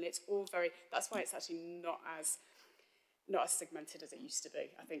list building. It's all that's why it's actually not as segmented as it used to be,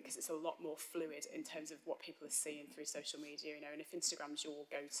 I think, because it's a lot more fluid in terms of what people are seeing through social media, and if Instagram's your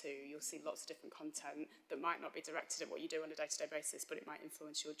go-to, you'll see lots of different content that might not be directed at what you do on a day-to-day basis, but it might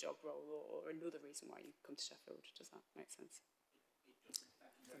influence your job role or another reason why you come to Sheffield. Does that make sense?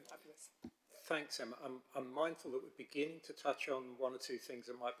 Fabulous. Thanks, Emma. I'm mindful that we're beginning to touch on one or two things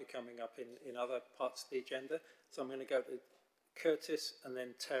that might be coming up in other parts of the agenda, so I'm going to go to Curtis and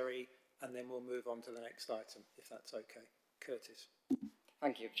then Terry, and then we'll move on to the next item, if that's okay. Curtis.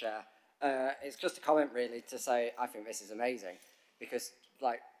 Thank you, Chair. It's just a comment, really, to say I think this is amazing, because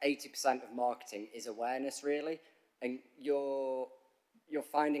 80% of marketing is awareness, really, and you're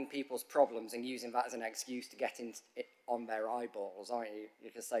finding people's problems and using that as an excuse to get it on their eyeballs, aren't you?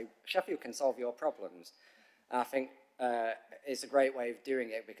 You can say, Sheffield can solve your problems. And I think it's a great way of doing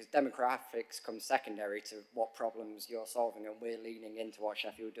it, because demographics come secondary to what problems you're solving, and we're leaning into what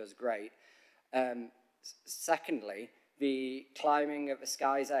Sheffield does great. Secondly, the climbing at the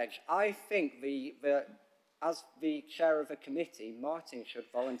sky's edge. I think as the chair of a committee, Martin should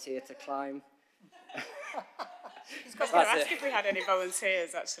volunteer to climb. I was going to ask if we had any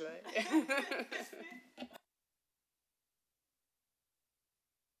volunteers, actually.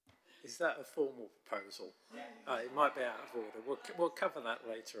 Is that a formal proposal? It might be out of order. We'll cover that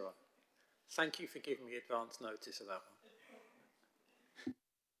later on. Thank you for giving me advance notice of that one.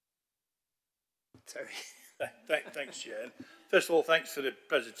 Terry. Thanks, Chair. First of all, thanks for the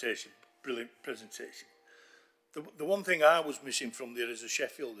presentation. Brilliant presentation. The one thing I was missing from there as a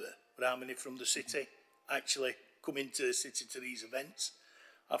Sheffielder, but how many from the city actually come into the city to these events?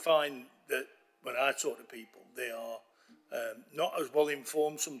 I find that when I talk to people, they are not as well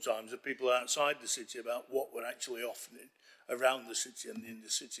informed sometimes as people outside the city about what we're actually offering around the city and in the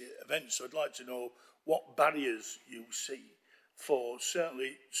city events. So I'd like to know what barriers you see for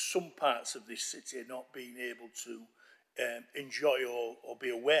certainly some parts of this city not being able to enjoy or be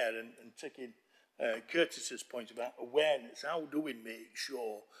aware, and taking Curtis's point about awareness. How do we make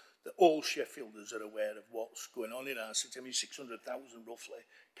sure that all Sheffielders are aware of what's going on in our city? I mean, 600,000 roughly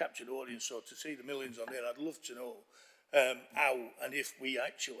captured audience, so to see the millions on there, I'd love to know how and if we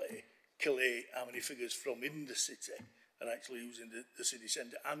actually collate how many figures from in the city and actually using the city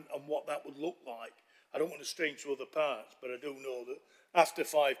centre, and what that would look like. I don't want to stray into other parts, but I do know that after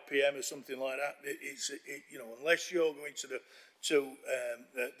 5 p.m. or something like that, you know, unless you're going to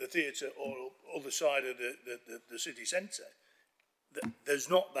the theatre or other side of the city centre, there's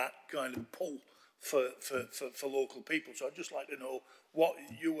not that kind of pull for local people. So I'd just like to know what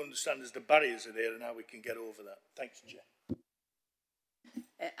you understand as the barriers are there and how we can get over that. Thanks, Chair.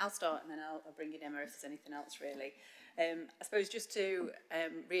 I'll start and then I'll bring in Emma if there's anything else really. I suppose just to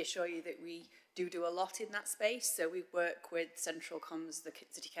reassure you that we do a lot in that space. So we work with Central Comms, the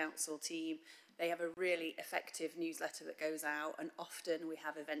City Council team. They have a really effective newsletter that goes out, and often we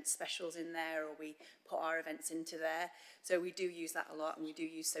have event specials in there, or we put our events into there. So we do use that a lot, and we do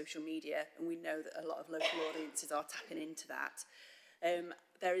use social media, and we know that a lot of local audiences are tapping into that.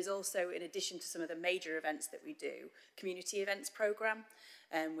 There is also, in addition to some of the major events that we do, community events programme,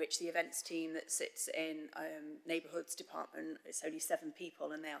 which the events team that sits in neighbourhoods department, it's only 7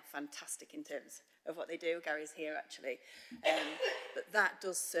 people and they are fantastic in terms of what they do. Gary's here actually. But that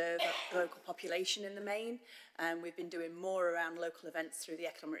does serve the local population in the main. We've been doing more around local events through the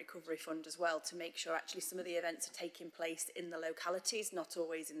Economic Recovery Fund as well, to make sure actually some of the events are taking place in the localities, not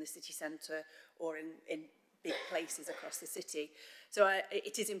always in the city centre or in big places across the city. So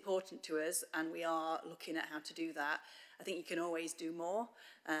it is important to us, and we are looking at how to do that. I think you can always do more,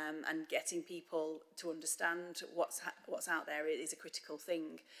 and getting people to understand what's out there is a critical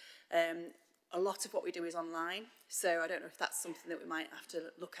thing. A lot of what we do is online, so I don't know if that's something that we might have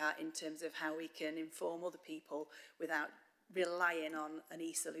to look at in terms of how we can inform other people without relying on an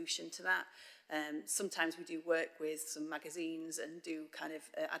e-solution to that. Sometimes we do work with some magazines and do kind of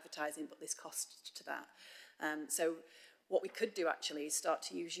advertising, but there's cost to that. So what we could do actually is start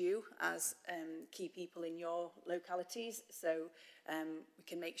to use you as key people in your localities. So we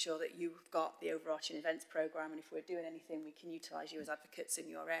can make sure that you've got the overarching events programme, and if we're doing anything, we can utilise you as advocates in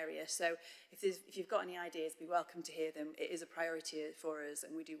your area. So if you've got any ideas, be welcome to hear them. It is a priority for us,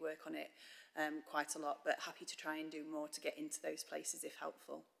 and we do work on it quite a lot, but happy to try and do more to get into those places if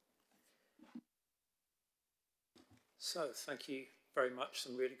helpful. So thank you very much.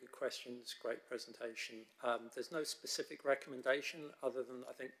 Some really good questions, great presentation. There's no specific recommendation other than,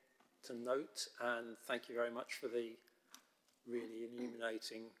 I think, to note, and thank you very much for the really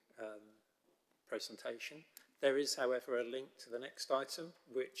illuminating presentation. There is, however, a link to the next item,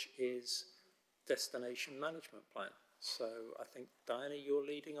 which is Destination Management Plan. So I think, Diana, you're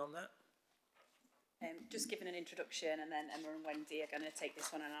leading on that? Just giving an introduction, and then Emma and Wendy are going to take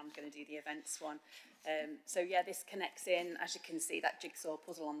this one, and I'm going to do the events one. So yeah, this connects in, as you can see, that jigsaw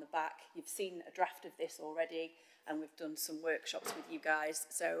puzzle on the back. You've seen a draft of this already, and we've done some workshops with you guys.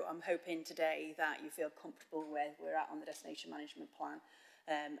 So I'm hoping today that you feel comfortable where we're at on the Destination Management Plan,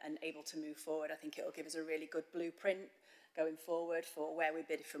 and able to move forward. I think it will give us a really good blueprint going forward for where we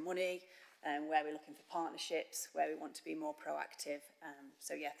bid for money, where we're looking for partnerships, where we want to be more proactive.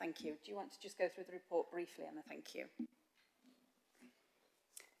 So yeah, thank you. Do you want to just go through the report briefly, Emma? Thank you.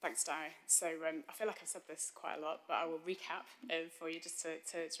 Thanks, Di. So I feel like I've said this quite a lot, but I will recap for you just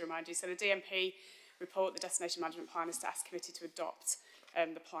to remind you. So the DMP report, the Destination Management Plan, is to ask committee to adopt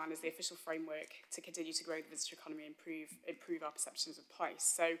the plan as the official framework to continue to grow the visitor economy and improve our perceptions of place.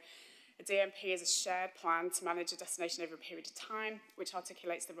 So a DMP is a shared plan to manage a destination over a period of time, which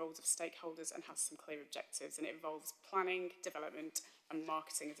articulates the roles of stakeholders and has some clear objectives, and it involves planning, development and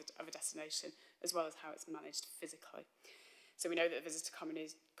marketing of a destination, as well as how it's managed physically. So we know that the visitor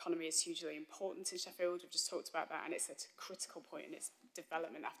economy is hugely important in Sheffield. We've just talked about that, and it's at a critical point in its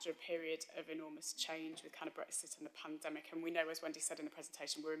development after a period of enormous change with kind of Brexit and the pandemic. And we know, as Wendy said in the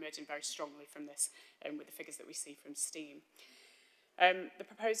presentation, we're emerging very strongly from this with the figures that we see from Steam. The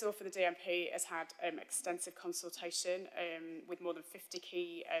proposal for the DMP has had extensive consultation with more than 50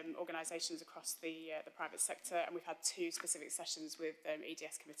 key organisations across the private sector, and we've had 2 specific sessions with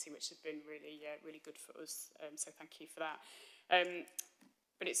EDS committee, which have been really good for us. So thank you for that.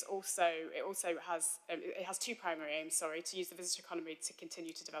 But it has 2 primary aims. To use the visitor economy to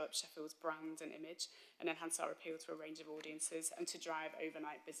continue to develop Sheffield's brand and image, and enhance our appeal to a range of audiences, and to drive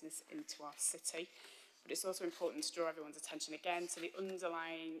overnight business into our city. But it's also important to draw everyone's attention again to the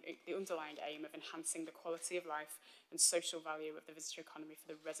underlying aim of enhancing the quality of life and social value of the visitor economy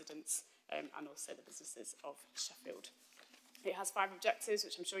for the residents and also the businesses of Sheffield. It has 5 objectives,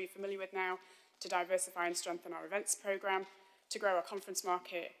 which I'm sure you're familiar with now: to diversify and strengthen our events programme, to grow our conference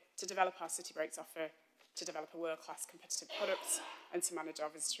market, to develop our city breaks offer, to develop a world-class competitive product, and to manage our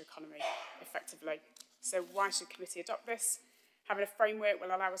visitor economy effectively. So why should committee adopt this? Having a framework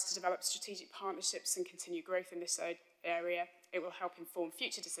will allow us to develop strategic partnerships and continue growth in this area. It will help inform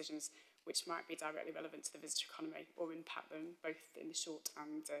future decisions which might be directly relevant to the visitor economy or impact them both in the short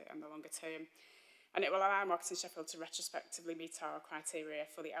and the longer term. And it will allow Marketing Sheffield to retrospectively meet our criteria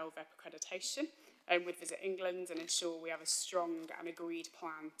for the LVEP accreditation with Visit England and ensure we have a strong and agreed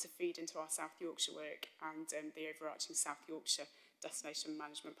plan to feed into our South Yorkshire work and the overarching South Yorkshire Destination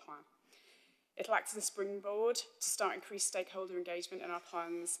Management Plan. It'll act as a springboard to start increased stakeholder engagement in our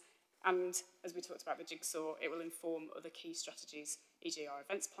plans, and as we talked about the jigsaw, it will inform other key strategies, e.g. our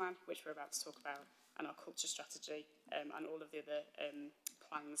events plan, which we're about to talk about, and our culture strategy, and all of the other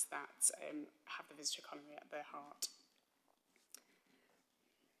plans that have the visitor economy at their heart.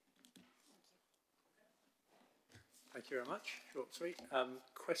 Thank you very much. Short and sweet.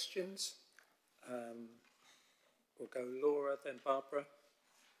 Questions? We'll go Laura, then Barbara.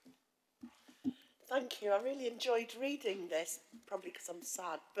 Thank you. I really enjoyed reading this, probably because I'm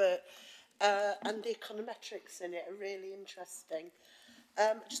sad, but and the econometrics in it are really interesting.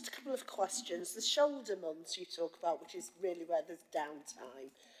 Just a couple of questions. The shoulder months you talk about, which is really where there's downtime.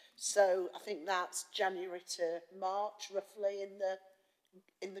 So I think that's January to March, roughly,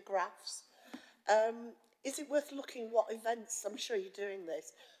 in the graphs. Is it worth looking what events, I'm sure you're doing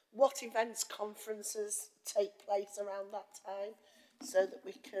this, what events, conferences take place around that time so that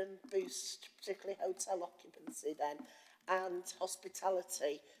we can boost particularly hotel occupancy then and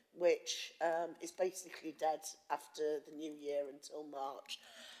hospitality, which is basically dead after the new year until March.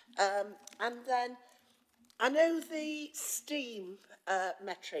 And then I know the STEAM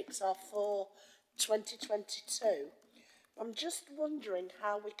metrics are for 2022. I'm just wondering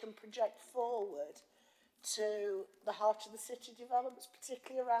how we can project forward to the heart of the city developments,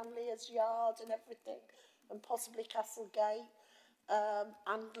 particularly around Lear's Yard and everything, and possibly Castlegate,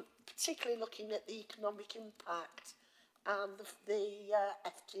 and particularly looking at the economic impact and the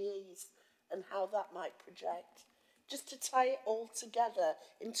FTEs and how that might project. Just to tie it all together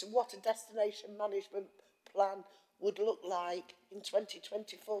into what a destination management plan would look like in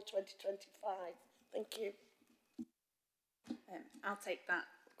 2024, 2025. Thank you. I'll take that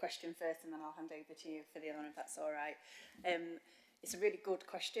question first and then I'll hand over to you for the other one if that's all right. It's a really good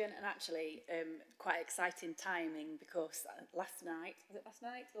question and actually quite exciting timing because last night, was it last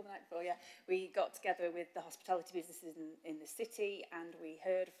night or the night before? Yeah, we got together with the hospitality businesses in the city and we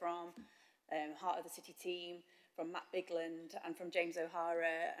heard from Heart of the City team, from Matt Bigland and from James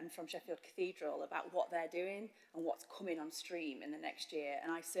O'Hara and from Sheffield Cathedral about what they're doing and what's coming on stream in the next year.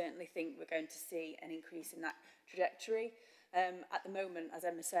 And I certainly think we're going to see an increase in that trajectory. At the moment, as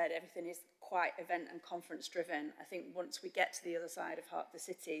Emma said, everything is quite event and conference driven. I think once we get to the other side of Heart of the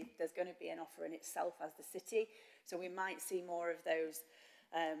City, there's going to be an offer in itself as the city. So we might see more of those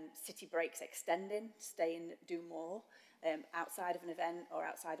city breaks extending, stay and do more outside of an event or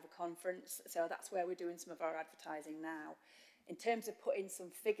outside of a conference. So that's where we're doing some of our advertising now. In terms of putting some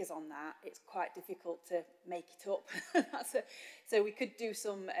figures on that, it's quite difficult to make it up. So we could do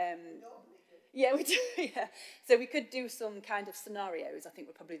some... yeah, we do. Yeah, so we could do some kind of scenarios. I think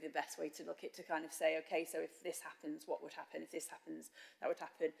would probably be the best way to look at to kind of say, okay, so if this happens, what would happen? If this happens, that would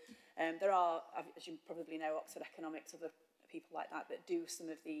happen. There are, as you probably know, Oxford Economics, other people like that do some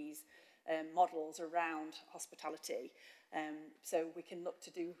of these models around hospitality. So we can look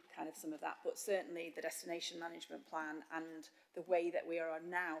to do kind of some of that. But certainly the destination management plan and the way that we are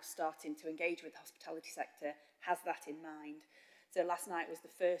now starting to engage with the hospitality sector has that in mind. So last night was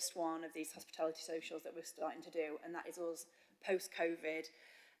the first one of these hospitality socials that we're starting to do, and that is us post-COVID,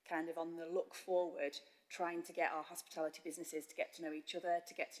 kind of on the look forward, trying to get our hospitality businesses to get to know each other,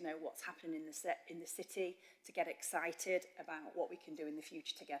 to get to know what's happening in the city, to get excited about what we can do in the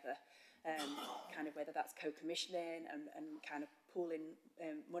future together. Kind of whether that's co-commissioning and kind of pooling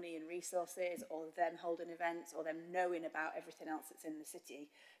money and resources, or them holding events, or them knowing about everything else that's in the city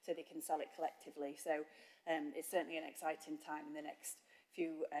so they can sell it collectively. So it's certainly an exciting time in the next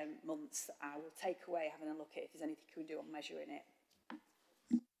few months. I will take away having a look at if there's anything we can do on measuring it.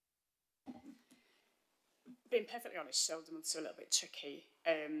 Being perfectly honest, shoulder months are a little bit tricky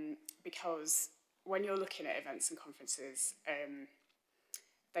because when you're looking at events and conferences,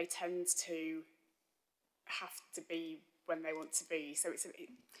 they tend to have to be when they want to be. So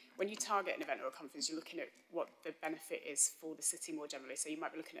when you target an event or a conference, you're looking at what the benefit is for the city more generally. So you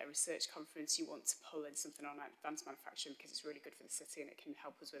might be looking at a research conference, you want to pull in something on advanced manufacturing because it's really good for the city and it can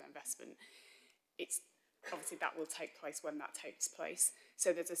help us with investment. It's obviously that will take place when that takes place.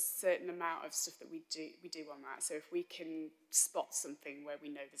 So there's a certain amount of stuff that we do on that. So if we can spot something where we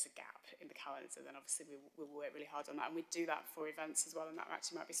know there's a gap in the calendar, then obviously we'll work really hard on that. And we do that for events as well, and that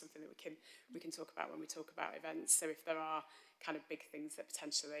actually might be something that we can talk about when we talk about events. So if there are kind of big things that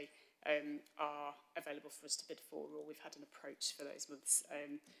potentially are available for us to bid for, or we've had an approach for those months,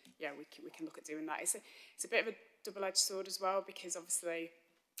 yeah, we can look at doing that. It's a bit of a double-edged sword as well, because obviously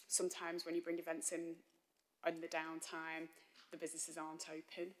sometimes when you bring events in the downtime, the businesses aren't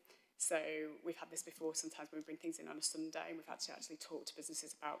open. So we've had this before, sometimes when we bring things in on a Sunday, and we've had to actually talk to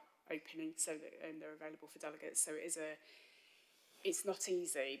businesses about opening so that they're available for delegates. So it's not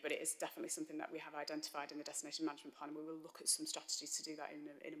easy, but it is definitely something that we have identified in the destination management plan, and we will look at some strategies to do that in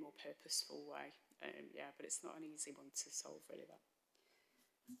a more purposeful way. Yeah, but it's not an easy one to solve, really, that.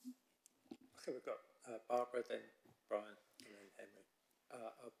 I think we've got Barbara, then Brian, and then Henry.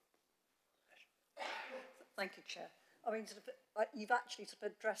 Thank you, Chair. I mean, you've actually sort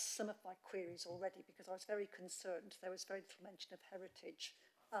of addressed some of my queries already, because I was very concerned there was very little mention of heritage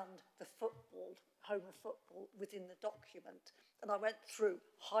and the football, home of football, within the document. And I went through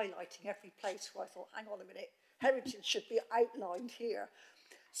highlighting every place where I thought, hang on a minute, heritage should be outlined here.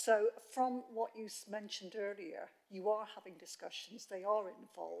 So from what you mentioned earlier, you are having discussions, they are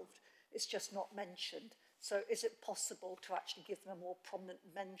involved, it's just not mentioned. So is it possible to actually give them a more prominent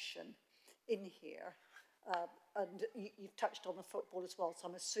mention in here? And you've touched on the football as well, so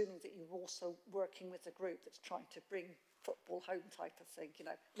I'm assuming that you're also working with a group that's trying to bring football home type of thing, you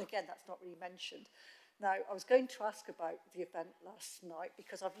know. And again, that's not really mentioned. Now, I was going to ask about the event last night,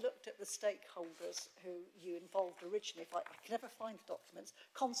 because I've looked at the stakeholders who you involved originally. I can never find the documents.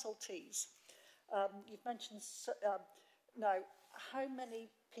 Consultees. You've mentioned, now, how many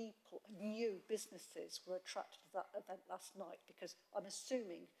people, new businesses, were attracted to that event last night? Because I'm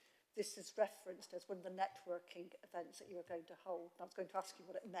assuming this is referenced as one of the networking events that you were going to hold. And I was going to ask you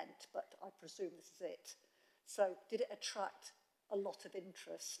what it meant, but I presume this is it. So did it attract a lot of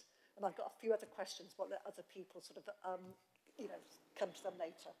interest? And I've got a few other questions, but let other people sort of, you know, come to them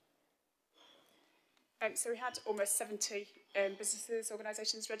later. So we had almost 70 businesses,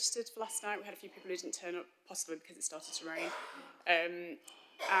 organisations registered for last night. We had a few people who didn't turn up, possibly because it started to rain. And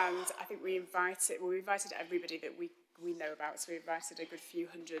I think we invited everybody that we know about. So we invited a good few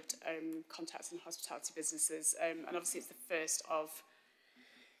hundred contacts in hospitality businesses. And obviously it's the first of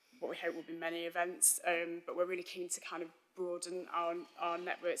what we hope will be many events. But we're really keen to kind of broaden our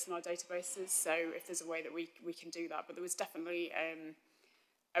networks and our databases. So if there's a way that we can do that. But there was definitely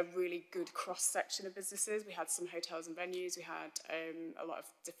a really good cross-section of businesses. We had some hotels and venues, we had a lot of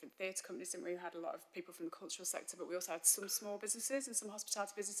different theatre companies, didn't we? We had a lot of people from the cultural sector, but we also had some small businesses and some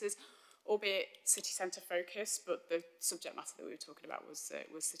hospitality businesses, albeit city centre focused, but the subject matter that we were talking about was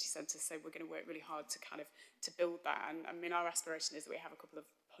city centre, so we're going to work really hard to kind of to build that. And I mean, our aspiration is that we have a couple of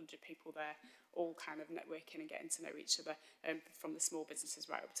 100 people there, all kind of networking and getting to know each other, from the small businesses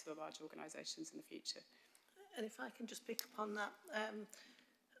right up to the large organisations in the future. And if I can just pick up on that,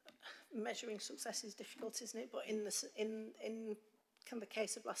 measuring success is difficult, isn't it? But in kind of the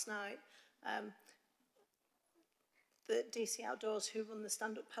case of last night, the DC Outdoors, who run the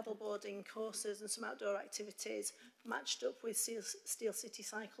stand-up paddleboarding courses and some outdoor activities, matched up with Steel City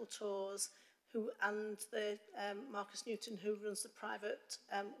Cycle Tours, and the Marcus Newton, who runs the private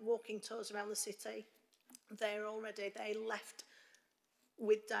walking tours around the city. They left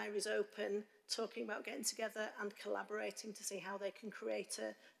with diaries open, talking about getting together and collaborating to see how they can create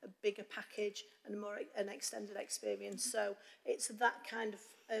a bigger package and an extended experience. So it's that kind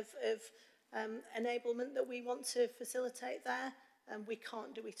of enablement that we want to facilitate there. And we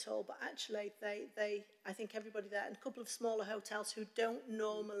can't do it all, but actually I think everybody there, and a couple of smaller hotels who don't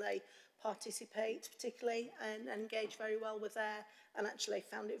normally participate particularly and engage very well with there, and actually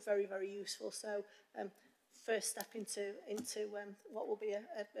found it very, very useful. So first step into what will be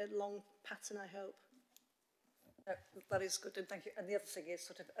a long pattern, I hope. That is good, and thank you. And the other thing is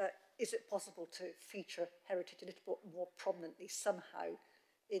sort of, is it possible to feature heritage a little bit more prominently somehow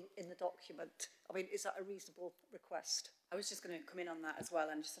in the document? I mean, is that a reasonable request? I was just going to come in on that as well,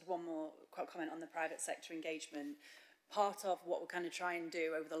 and just had one more comment on the private sector engagement. Part of what we're going to try and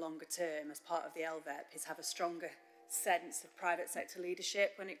do over the longer term as part of the LVEP is have a stronger sense of private sector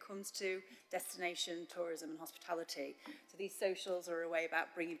leadership when it comes to destination, tourism and hospitality. So these socials are a way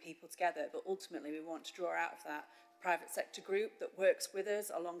about bringing people together, but ultimately we want to draw out of that private sector group that works with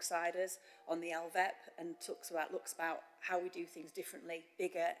us, alongside us on the LVEP, and looks about how we do things differently,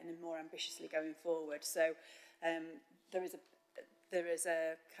 bigger and more ambitiously going forward. So there is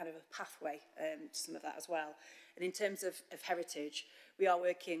a kind of a pathway to some of that as well. And in terms of heritage, we are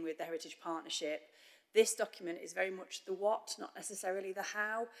working with the Heritage Partnership. This document is very much the what, not necessarily the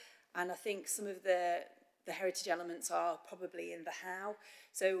how. And I think some of the the heritage elements are probably in the how.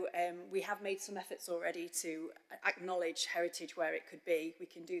 So we have made some efforts already to acknowledge heritage where it could be. We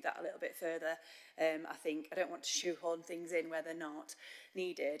can do that a little bit further. I think I don't want to shoehorn things in where they're not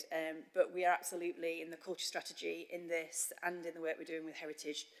needed, but we are absolutely in the culture strategy in this and in the work we're doing with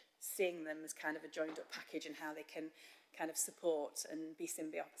heritage, seeing them as kind of a joined up package and how they can kind of support and be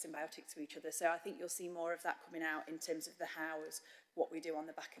symbiotic to each other. So I think you'll see more of that coming out in terms of the how as what we do on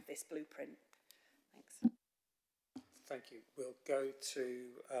the back of this blueprint. Thanks. Thank you. We'll go to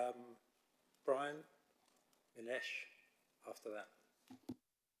Brian, Minesh after that.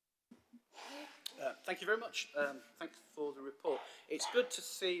 Thank you very much. Thanks for the report. It's good to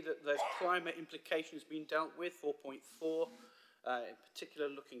see that there's climate implications being dealt with, 4.4, in particular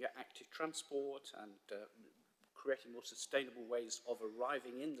looking at active transport and creating more sustainable ways of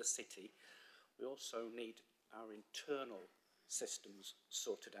arriving in the city. We also need our internal systems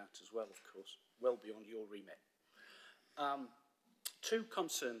sorted out as well, of course, well beyond your remit. Two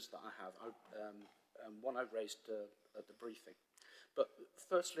concerns that I have, one I raised at the briefing. But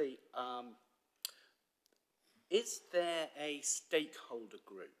firstly, is there a stakeholder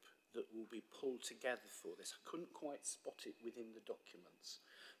group that will be pulled together for this? I couldn't quite spot it within the documents,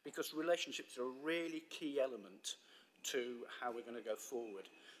 because relationships are a really key element to how we're going to go forward,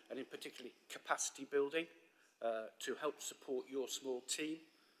 and in particularly capacity building to help support your small team.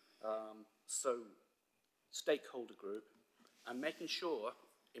 So stakeholder group, and making sure,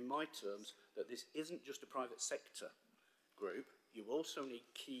 in my terms, that this isn't just a private sector group. You also need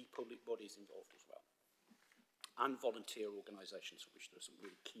key public bodies involved as well, and volunteer organisations, which there are some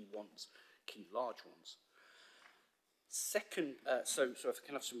really key ones, key large ones. Second, so if I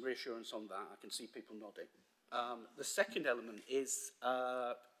can have some reassurance on that, I can see people nodding. The second element is,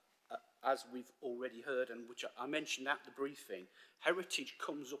 as we've already heard, and which I mentioned at the briefing, heritage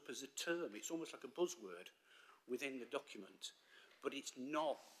comes up as a term. It's almost like a buzzword within the document, but it's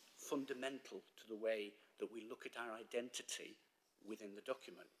not fundamental to the way that we look at our identity within the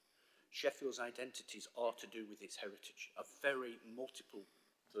document. Sheffield's identities are to do with its heritage, of very multiple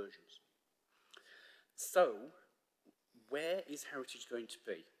versions. So, where is heritage going to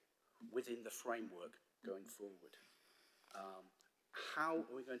be within the framework going forward? How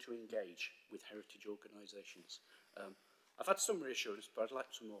are we going to engage with heritage organisations? I've had some reassurance, but I'd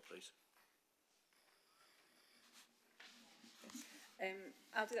like some more, please.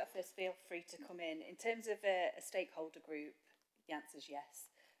 I'll do that first. Feel free to come in. In terms of a stakeholder group, the answer is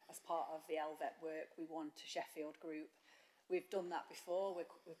yes. As part of the LVET work, we want a Sheffield group. We've done that before. We've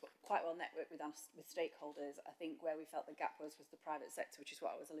quite well networked with stakeholders. I think where we felt the gap was the private sector, which is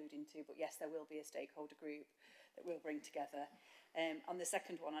what I was alluding to. But yes, there will be a stakeholder group that we'll bring together. On the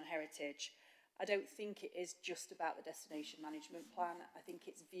second one, on heritage, I don't think it is just about the destination management plan. I think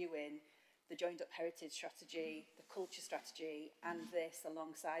it's viewing the joined up heritage strategy, the culture strategy, and this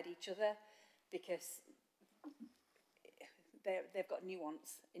alongside each other, because they've got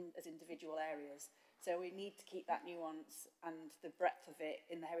nuance as individual areas. So we need to keep that nuance and the breadth of it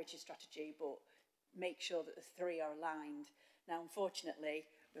in the heritage strategy, but make sure that the three are aligned. Now, unfortunately,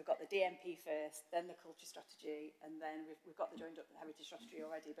 we've got the DMP first, then the culture strategy, and then we've got the joined up heritage strategy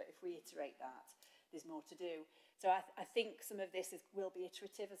already, but if we iterate that, there's more to do. So I think some of this will be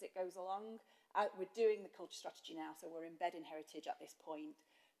iterative as it goes along. We're doing the culture strategy now, so we're embedding heritage at this point.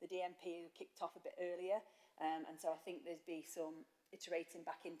 The DMP kicked off a bit earlier, and so I think there's be some iterating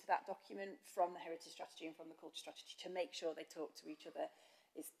back into that document from the heritage strategy and from the culture strategy to make sure they talk to each other.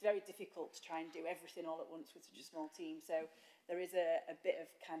 It's very difficult to try and do everything all at once with such a small team, so there is a bit of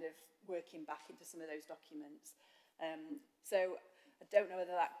kind of working back into some of those documents. So I don't know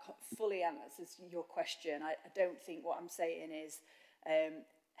whether that fully answers your question. I don't think what I'm saying is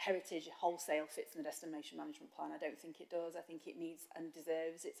heritage wholesale fits in the destination management plan. I don't think it does. I think it needs and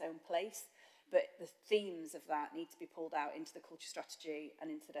deserves its own place. But the themes of that need to be pulled out into the culture strategy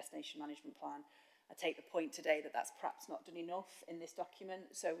and into the destination management plan. I take the point today that that's perhaps not done enough in this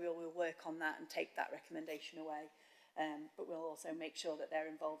document, so we'll work on that and take that recommendation away. But we'll also make sure that they're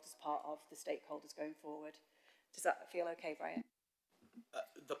involved as part of the stakeholders going forward. Does that feel okay, Brian?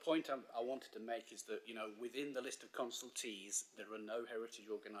 The point I wanted to make is that, you know, within the list of consultees, there are no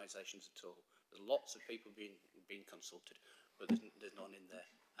heritage organisations at all. There's lots of people being consulted, but there's none in there.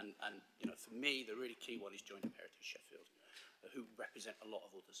 And you know, for me, the really key one is Joined Up Heritage Sheffield, who represent a lot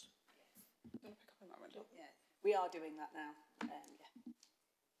of others. Do you want to pick up on that, Randall? Yeah, we are doing that now. Yeah.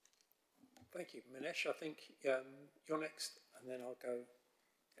 Thank you, Minesh. I think you're next, and then I'll go.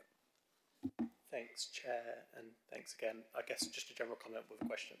 Yep. Thanks, Chair, and thanks again. I guess just a general comment with a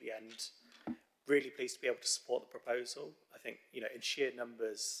question at the end. Really pleased to be able to support the proposal. I think, you know, in sheer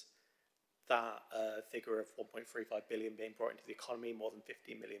numbers, that figure of 1.35 billion being brought into the economy, more than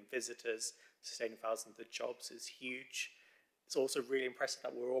 15 million visitors, sustaining thousands of jobs is huge. It's also really impressive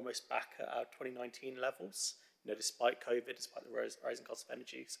that we're almost back at our 2019 levels, despite COVID, despite the rising cost of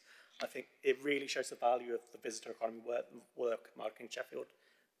energies. I think it really shows the value of the visitor economy work marketing Sheffield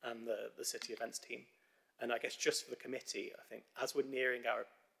and the city events team. And I guess just for the committee, I think as we're nearing our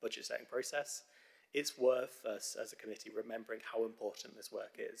budget setting process, it's worth us as a committee remembering how important this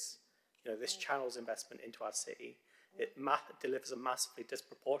work is. This channels investment into our city. It delivers a massively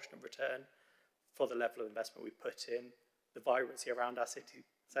disproportionate return for the level of investment we put in. The vibrancy around our city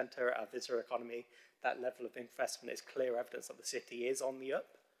centre, our visitor economy, that level of investment is clear evidence that the city is on the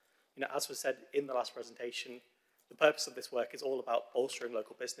up. As was said in the last presentation, the purpose of this work is all about bolstering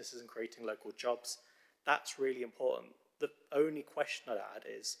local businesses and creating local jobs. That's really important. The only question I'd add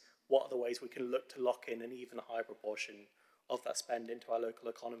is, what are the ways we can look to lock in an even higher proportion of that spend into our local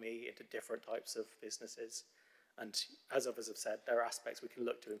economy, into different types of businesses? And as others have said, there are aspects we can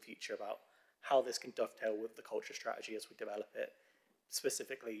look to in future about how this can dovetail with the culture strategy as we develop it.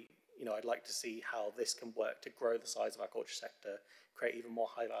 Specifically, I'd like to see how this can work to grow the size of our culture sector, create even more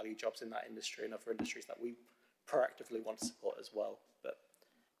high-value jobs in that industry and other industries that we proactively want to support as well. But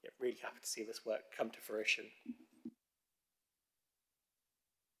yeah, really happy to see this work come to fruition.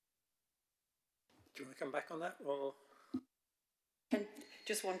 Do you want to come back on that, or? And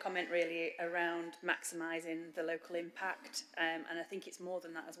just one comment really around maximising the local impact, and I think it's more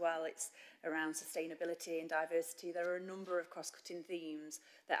than that as well. It's around sustainability and diversity. There are a number of cross-cutting themes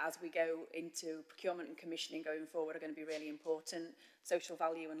that as we go into procurement and commissioning going forward are going to be really important. Social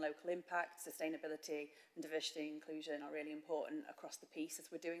value and local impact, sustainability and diversity and inclusion are really important across the piece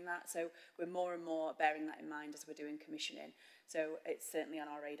as we're doing that. So we're more and more bearing that in mind as we're doing commissioning. So it's certainly on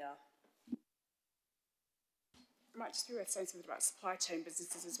our radar. I might just be worth saying something about supply chain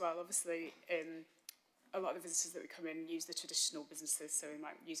businesses as well. Obviously, a lot of the visitors that would come in use the traditional businesses, so they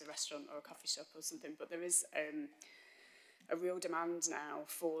might use a restaurant or a coffee shop or something, but there is a real demand now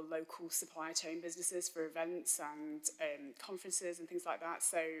for local supply chain businesses for events and conferences and things like that.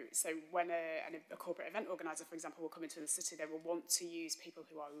 So when a corporate event organiser, for example, will come into the city, they will want to use people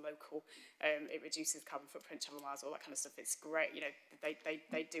who are local. It reduces carbon footprint, travel miles, all that kind of stuff. It's great.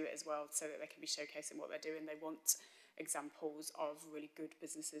 They do it as well so that they can be showcasing what they're doing. They want examples of really good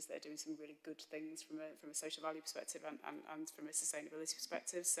businesses that are doing some really good things from a social value perspective and from a sustainability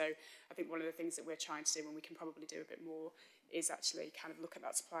perspective. So I think one of the things that we're trying to do, and we can probably do a bit more, is actually kind of look at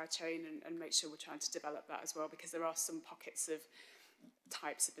that supply chain and make sure we're trying to develop that as well, because there are some pockets of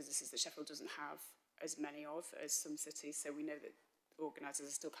types of businesses that Sheffield doesn't have as many of as some cities. So we know that organisers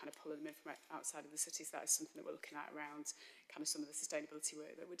are still kind of pulling them in from outside of the cities. That is something that we're looking at around kind of some of the sustainability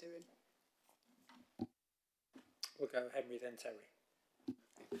work that we're doing. We'll go Henry, then Terry.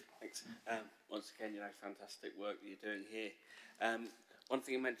 Thanks. Once again, fantastic work that you're doing here. One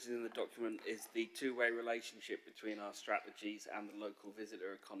thing you mentioned in the document is the two-way relationship between our strategies and the local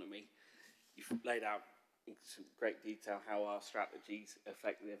visitor economy. You've laid out in some great detail how our strategies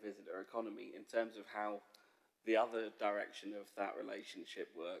affect the visitor economy in terms of how the other direction of that relationship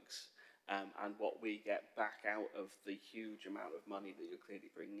works, and what we get back out of the huge amount of money that you're clearly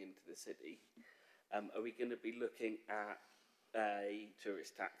bringing into the city. Are we going to be looking at a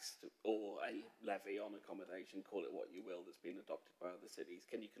tourist tax or a levy on accommodation, call it what you will, that's been adopted by other cities?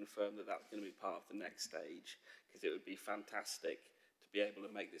 Can you confirm that that's going to be part of the next stage? Because it would be fantastic to be able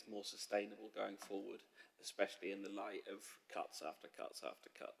to make this more sustainable going forward, especially in the light of cuts after cuts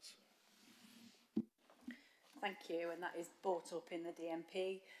after cuts. Thank you, and that is brought up in the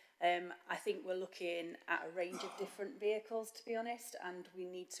DMP. I think we're looking at a range of different vehicles, to be honest, and we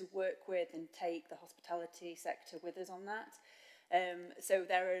need to work with and take the hospitality sector with us on that. So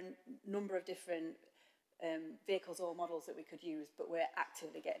there are a number of different vehicles or models that we could use, but we're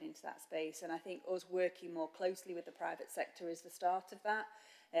actively getting into that space. And I think us working more closely with the private sector is the start of that.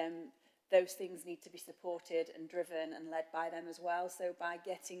 Those things need to be supported and driven and led by them as well. So by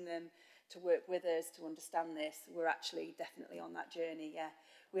getting them to work with us to understand this, we're actually definitely on that journey, yeah.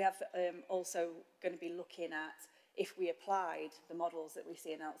 We have also going to be looking at, if we applied the models that we've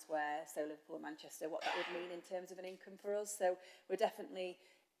seen elsewhere, so Liverpool and Manchester, what that would mean in terms of an income for us. So we're definitely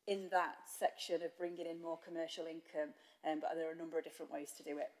in that section of bringing in more commercial income, but there are a number of different ways to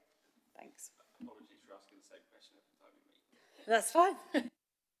do it. Thanks. Apologies for asking the same question every time we meet. That's fine.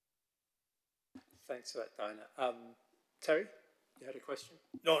 Thanks for that, Diana. Terry, you had a question?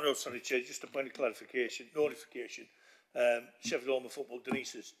 No, sorry, Chair, just a point of clarification, notification. Sheffield Home and Football,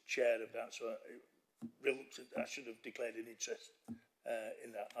 Denise is chair of that, so reluctant, I should have declared an interest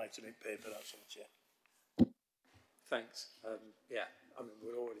in that item in paper, that's all, Chair. Thanks. Yeah, I mean,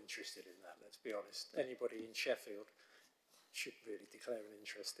 we're all interested in that, let's be honest. Anybody in Sheffield should really declare an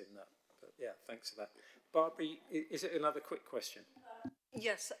interest in that. But yeah, thanks for that. Barbara, is it another quick question?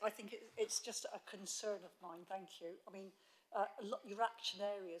 Yes, I think it's just a concern of mine, thank you. I mean, your action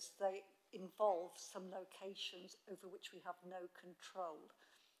areas, they involve some locations over which we have no control.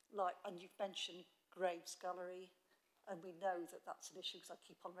 Like, and you've mentioned Graves Gallery, and we know that that's an issue because I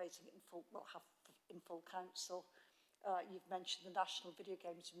keep on raising it in full, in full council. You've mentioned the National Video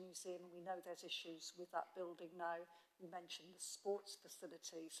Games Museum, and we know there's issues with that building now. You mentioned the sports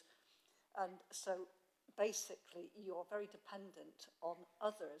facilities. And so basically you're very dependent on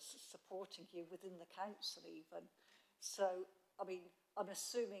others supporting you within the council even. So, I mean, I'm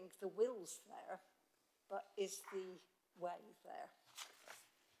assuming the will's there, but is the way there?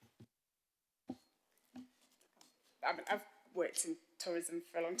 I've worked in tourism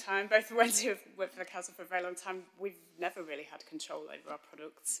for a long time. Both Wendy have worked for the council for a very long time. We've never really had control over our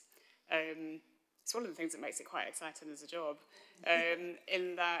products. It's one of the things that makes it quite exciting as a job,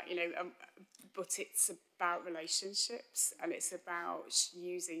 in that, you know, but it's about relationships, and it's about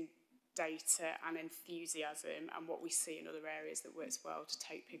using data and enthusiasm and what we see in other areas that works well to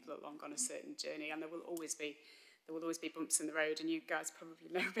take people along on a certain journey. And there will always be bumps in the road, and you guys probably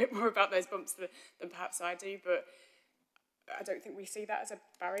know a bit more about those bumps than perhaps I do, but I don't think we see that as a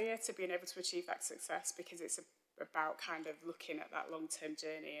barrier to being able to achieve that success, because it's about kind of looking at that long-term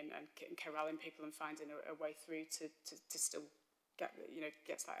journey and corralling people and finding a way through to still get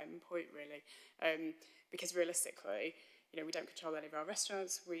to that end point, really. Because realistically, you know, we don't control any of our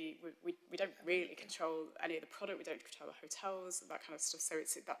restaurants, we don't really control any of the product, we don't control the hotels, that kind of stuff. So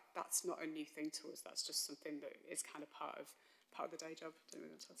that's not a new thing to us. That's just something that is kind of part of the day job. Don't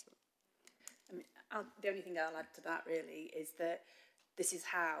really want to talk about that. I mean, the only thing I'll add to that really is that this is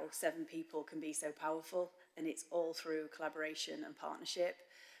how 7 people can be so powerful, and it's all through collaboration and partnership,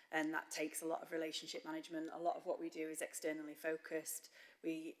 and that takes a lot of relationship management. A lot of what we do is externally focused.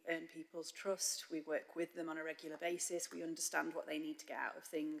 We earn people's trust, we work with them on a regular basis, we understand what they need to get out of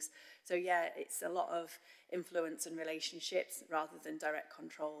things. So yeah, it's a lot of influence and relationships rather than direct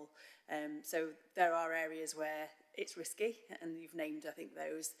control. So there are areas where it's risky, and you've named, I think,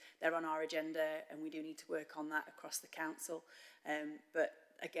 those. They're on our agenda, and we do need to work on that across the council. But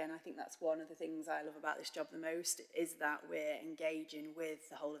again, I think that's one of the things I love about this job the most, is that we're engaging with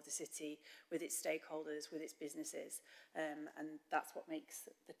the whole of the city, with its stakeholders, with its businesses. And that's what makes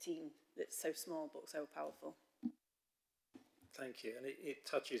the team that's so small but so powerful. Thank you. And it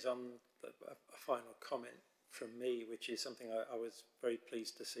touches on a final comment from me, which is something I was very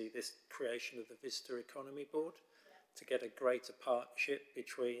pleased to see, this creation of the Visitor Economy Board, to get a greater partnership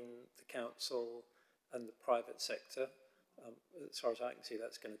between the council and the private sector. As far as I can see,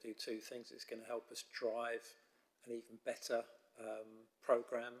 that's going to do 2 things. It's going to help us drive an even better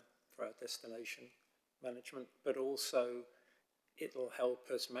programme for our destination management, but also it'll help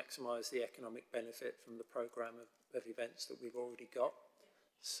us maximise the economic benefit from the programme of events that we've already got.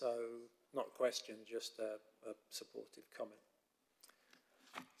 So, not a question, just a supportive comment.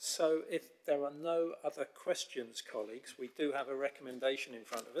 So, if there are no other questions, colleagues, we do have a recommendation in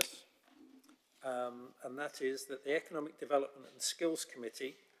front of us. And that is that the Economic Development and Skills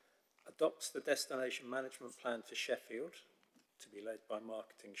Committee adopts the Destination Management Plan for Sheffield, to be led by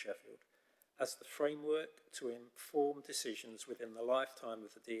Marketing Sheffield, as the framework to inform decisions within the lifetime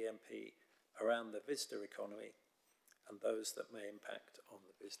of the DMP around the visitor economy and those that may impact on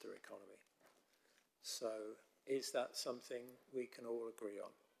the visitor economy. So, is that something we can all agree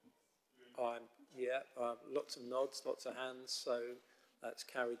on? Lots of nods, lots of hands, so that's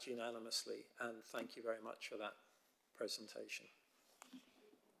carried unanimously, and thank you very much for that presentation.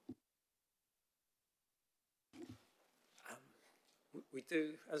 We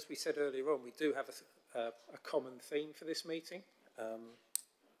do, as we said earlier on, we do have a common theme for this meeting.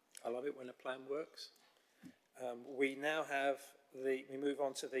 I love it when a plan works. We now have we move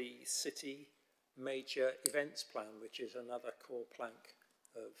on to the City Major Events Plan, which is another core plank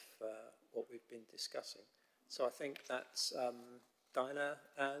of what we've been discussing. So I think that's Dinah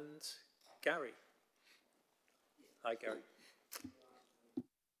and Gary. Hi, Gary.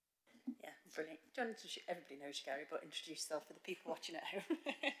 Yeah, brilliant. Do you want to everybody knows you, Gary, but introduce yourself for the people watching at home.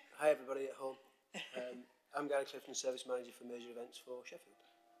 Hi, everybody at home. I'm Gary Clifton, Service Manager for Major Events for Sheffield.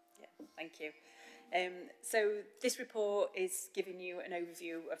 Yeah, thank you. So this report is giving you an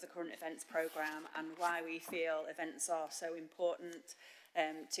overview of the current events programme and why we feel events are so important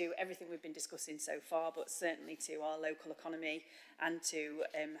to everything we've been discussing so far, but certainly to our local economy and to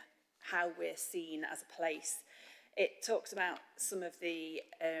how we're seen as a place. It talks about some of the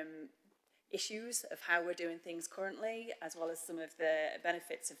issues of how we're doing things currently, as well as some of the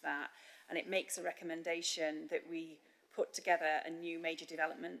benefits of that. And it makes a recommendation that we put together a new major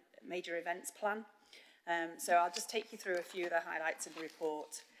events plan. So I'll just take you through a few of the highlights of the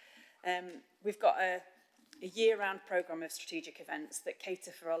report. We've got a year-round programme of strategic events that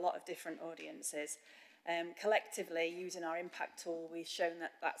cater for a lot of different audiences. Collectively, using our impact tool, we've shown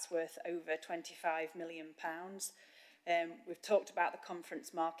that that's worth over £25 million. We've talked about the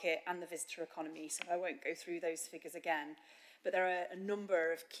conference market and the visitor economy, so I won't go through those figures again. But there are a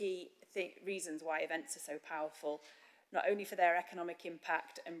number of key reasons why events are so powerful, not only for their economic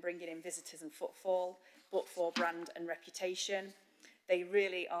impact and bringing in visitors and footfall, but for brand and reputation. They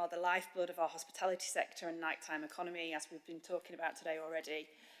really are the lifeblood of our hospitality sector and nighttime economy, as we've been talking about today already,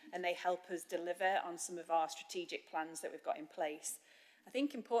 and they help us deliver on some of our strategic plans that we've got in place. I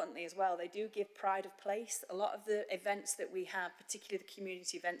think importantly as well, they do give pride of place. A lot of the events that we have, particularly the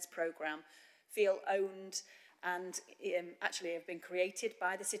community events programme, feel owned and actually have been created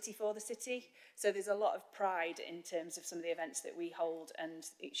by the city for the city. So there's a lot of pride in terms of some of the events that we hold, and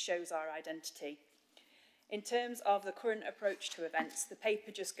it shows our identity. In terms of the current approach to events, the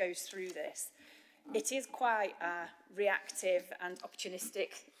paper just goes through this. It is quite a reactive and opportunistic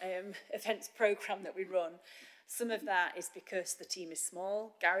events programme that we run. Some of that is because the team is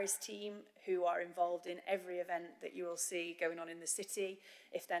small. Gary's team, who are involved in every event that you will see going on in the city,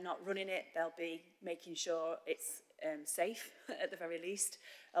 if they're not running it, they'll be making sure it's safe at the very least.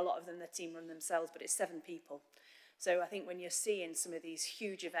 A lot of them, the team run themselves, but it's 7 people. So I think when you're seeing some of these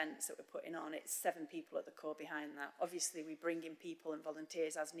huge events that we're putting on, it's 7 people at the core behind that. Obviously, we bring in people and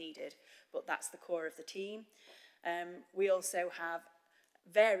volunteers as needed, but that's the core of the team. We also have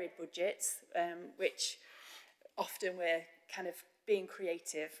varied budgets, which often we're kind of being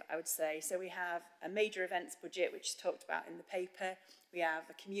creative, I would say. So we have a major events budget, which is talked about in the paper. We have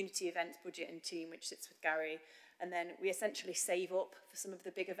a community events budget and team, which sits with Gary. And then we essentially save up for some of the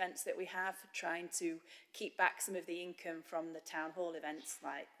big events that we have, trying to keep back some of the income from the town hall events,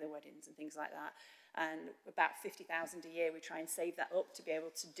 like the weddings and things like that. And about 50,000 a year, we try and save that up to be able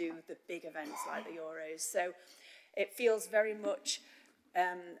to do the big events like the Euros. So it feels very much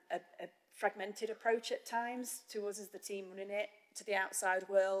a fragmented approach at times to us as the team running it. To the outside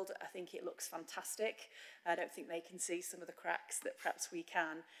world, I think it looks fantastic. I don't think they can see some of the cracks that perhaps we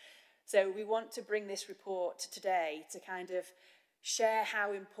can. So we want to bring this report today to kind of share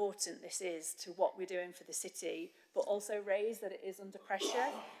how important this is to what we're doing for the city, but also raise that it is under pressure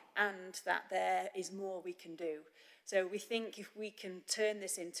and that there is more we can do. So we think if we can turn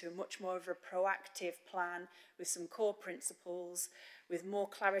this into much more of a proactive plan with some core principles, with more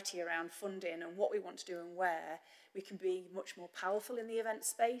clarity around funding and what we want to do and where, we can be much more powerful in the event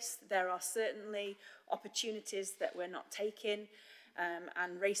space. There are certainly opportunities that we're not taking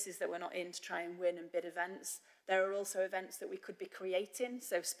and races that we're not in to try and win and bid events. There are also events that we could be creating.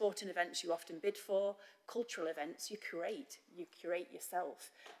 So sporting events you often bid for, cultural events you curate yourself.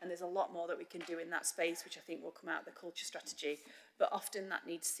 And there's a lot more that we can do in that space, which I think will come out of the culture strategy. But often that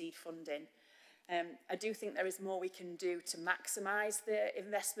needs seed funding. I do think there is more we can do to maximise the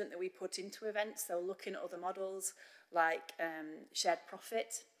investment that we put into events. So looking at other models like shared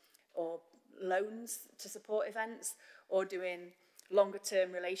profit or loans to support events, or doing longer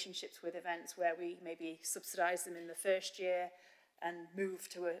term relationships with events where we maybe subsidise them in the first year and move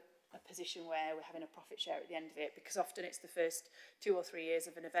to a position where we're having a profit share at the end of it, because often it's the first 2 or 3 years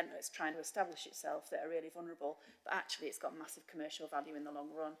of an event that's trying to establish itself that are really vulnerable, but actually it's got massive commercial value in the long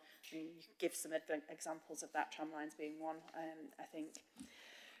run. I mean, you give some examples of that, tramlines being one, I think.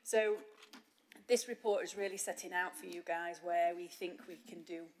 So this report is really setting out for you guys where we think we can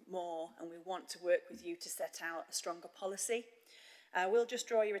do more, and we want to work with you to set out a stronger policy. We'll just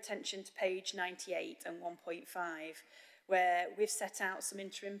draw your attention to page 98 and 1.5, where we've set out some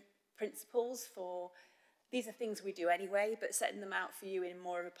interim principles for, these are things we do anyway, but setting them out for you in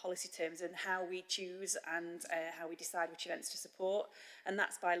more of a policy terms and how we choose and how we decide which events to support. And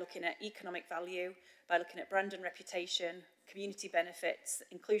that's by looking at economic value, by looking at brand and reputation, community benefits,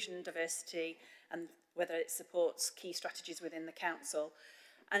 inclusion and diversity, and whether it supports key strategies within the council.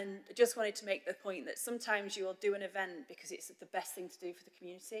 And I just wanted to make the point that sometimes you'll do an event because it's the best thing to do for the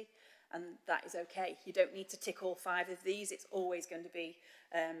community, and that is okay. You don't need to tick all 5 of these. It's always going to be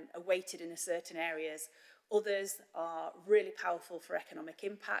weighted in certain areas. Others are really powerful for economic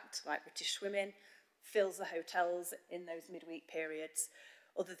impact, like British Swimming, fills the hotels in those midweek periods.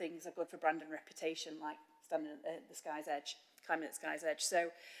 Other things are good for brand and reputation, like standing at the Sky's Edge, climbing at Sky's Edge. So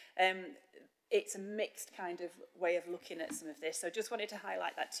it's a mixed kind of way of looking at some of this. So just wanted to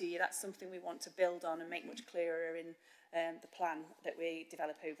highlight that to you. That's something we want to build on and make much clearer in the plan that we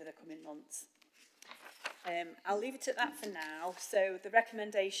develop over the coming months. I'll leave it at that for now. So the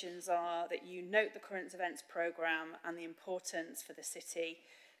recommendations are that you note the current events programme and the importance for the city,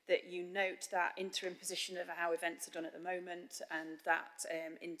 that you note that interim position of how events are done at the moment, and that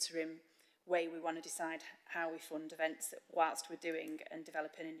interim way we want to decide how we fund events whilst we're doing and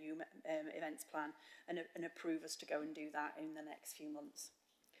developing a new events plan, and approve us to go and do that in the next few months.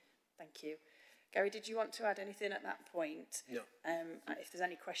 Thank you. Gary, did you want to add anything at that point? No. If there's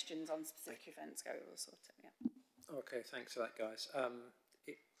any questions on specific events, Gary will sort it. Yeah. Okay, thanks for that, guys.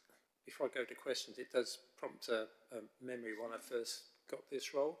 Before I go to questions, it does prompt a memory. When I first got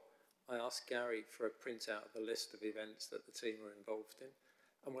this role, I asked Gary for a printout of a list of events that the team were involved in.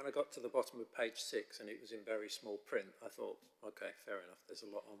 And when I got to the bottom of page 6 and it was in very small print, I thought, okay, fair enough, there's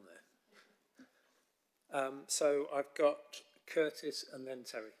a lot on there. So I've got Curtis and then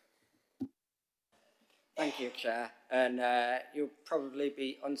Terry. Thank you, Chair. And you'll probably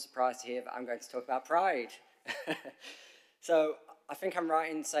be unsurprised to hear that I'm going to talk about Pride. So I think I'm right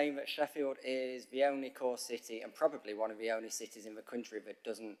in saying that Sheffield is the only core city and probably one of the only cities in the country that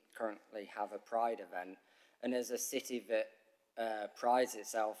doesn't currently have a Pride event. And as a city that prides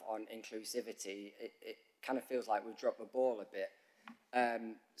itself on inclusivity, it kind of feels like we've dropped the ball a bit.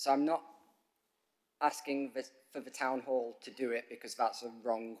 So I'm not asking for the town hall to do it because that's the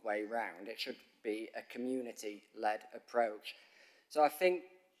wrong way round. It should be a community-led approach. So I think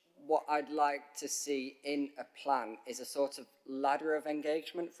what I'd like to see in a plan is a sort of ladder of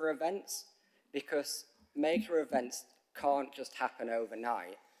engagement for events, because major events can't just happen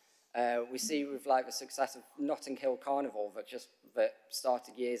overnight. We see with like the success of Notting Hill Carnival that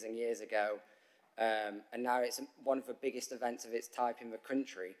started years and years ago, and now it's one of the biggest events of its type in the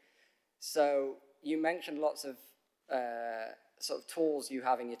country. So you mentioned lots of sort of tools you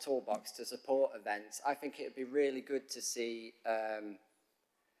have in your toolbox to support events. I think it would be really good to see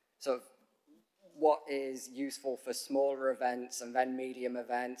sort of what is useful for smaller events and then medium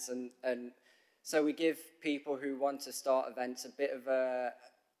events, and so we give people who want to start events a bit of a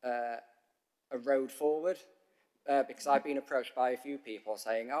road forward, because I've been approached by a few people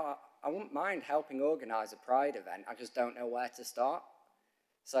saying, oh, I wouldn't mind helping organise a Pride event, I just don't know where to start.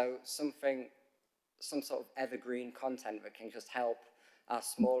 So some sort of evergreen content that can just help our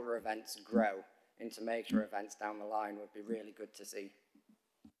smaller events grow into major events down the line would be really good to see.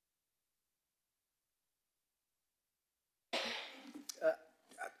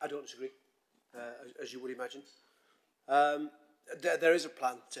 I don't disagree, as you would imagine. There is a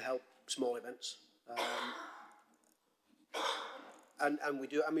plan to help small events, and we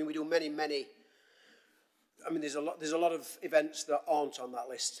do. I mean, we do many. I mean, there's a lot of events that aren't on that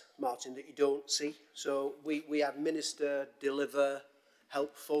list, Martin, that you don't see. So we administer, deliver,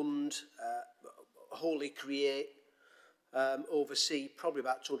 help fund, wholly create, oversee probably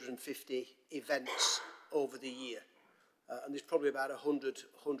about 250 events over the year. And there's probably about 100,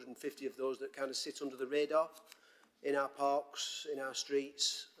 150 of those that kind of sit under the radar in our parks, in our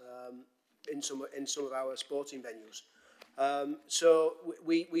streets, in some of our sporting venues. So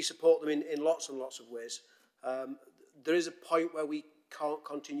we support them in lots and lots of ways. There is a point where we can't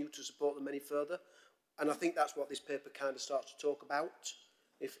continue to support them any further, and I think that's what this paper kind of starts to talk about,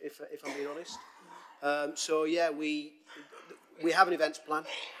 if I'm being honest. So yeah, we have an events plan.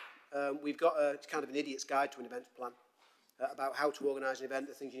 We've got a kind of an idiot's guide to an events plan. About how to organise an event,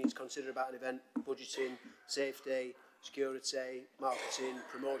 the things you need to consider about an event: budgeting, safety, security, marketing,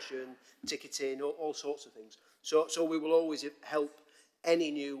 promotion, ticketing, all sorts of things. So we will always help any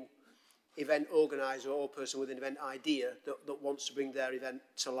new event organiser or person with an event idea that wants to bring their event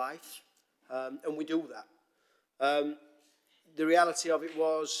to life, and we do that. The reality of it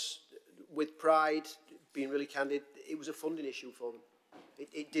was, with Pride, being really candid, it was a funding issue for them.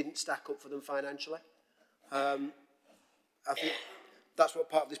 It didn't stack up for them financially. I think that's what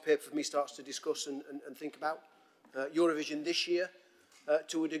part of this paper for me starts to discuss and think about. Eurovision this year,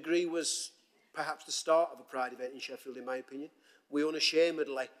 to a degree, was perhaps the start of a Pride event in Sheffield, in my opinion. We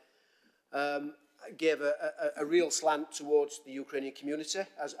unashamedly gave a real slant towards the Ukrainian community,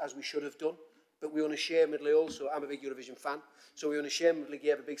 as we should have done, but we unashamedly also, I'm a big Eurovision fan, so we unashamedly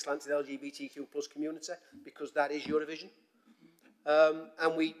gave a big slant to the LGBTQ plus community, because that is Eurovision.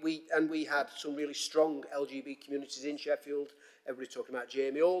 And we had some really strong LGBT communities in Sheffield. Everybody's talking about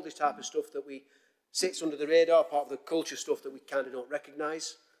Jamie, all this type of stuff that sits under the radar, part of the culture stuff that we kind of don't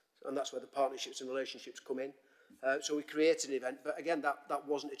recognise, and that's where the partnerships and relationships come in. So we created an event, but again, that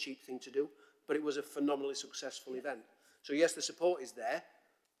wasn't a cheap thing to do, but it was a phenomenally successful event. So yes, the support is there.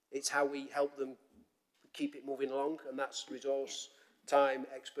 It's how we help them keep it moving along, and that's resource, time,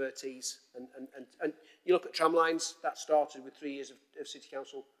 expertise, and you look at tram lines, that started with 3 years of City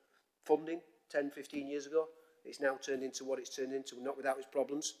Council funding 10, 15 years ago. It's now turned into what it's turned into, not without its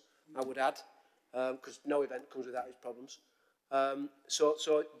problems, I would add, because no event comes without its problems.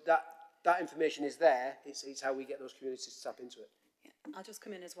 So that information is there. It's how we get those communities to tap into it. Yeah, I'll just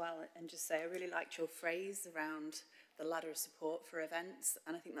come in as well and just say I really liked your phrase around the ladder of support for events,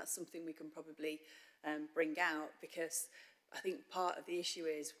 and I think that's something we can probably bring out, because I think part of the issue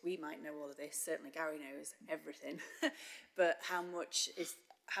is we might know all of this, certainly Gary knows everything, but how much is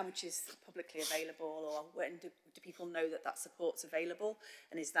publicly available, or when do people know that that support's available,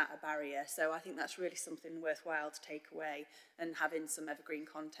 and is that a barrier? So I think that's really something worthwhile to take away, and having some evergreen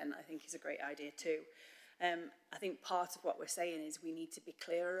content I think is a great idea too. I think part of what we're saying is we need to be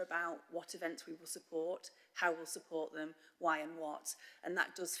clearer about what events we will support, how we'll support them, why and what, and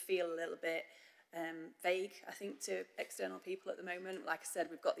that does feel a little bit vague, I think, to external people at the moment. Like I said,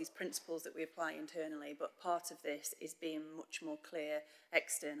 we've got these principles that we apply internally, but part of this is being much more clear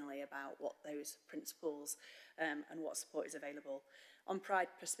externally about what those principles and what support is available. On Pride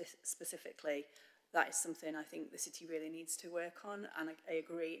specifically, that is something I think the city really needs to work on, and I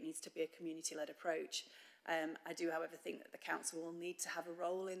agree it needs to be a community-led approach. I do, however, think that the council will need to have a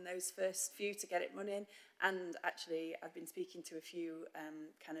role in those first few to get it running, and actually I've been speaking to a few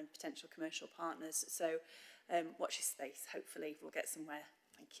kind of potential commercial partners, so watch this space. Hopefully we'll get somewhere.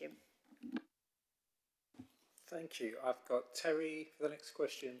 Thank you. Thank you. I've got Terry for the next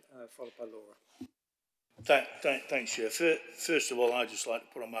question, followed by Laura. Thanks, Chair. First of all, I'd just like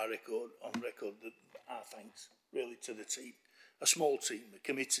to put on record that our thanks really to the team. A small team, a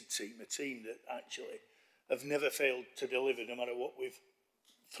committed team, a team that actually have never failed to deliver, no matter what we've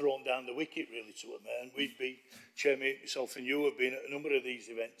thrown down the wicket really to them. And we've been, Chairman, myself and you have been at a number of these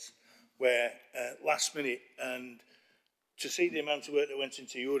events where last minute, and to see the amount of work that went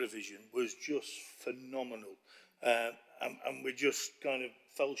into Eurovision was just phenomenal. And we just kind of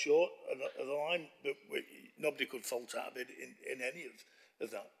fell short of the line, but nobody could fault out of it in any of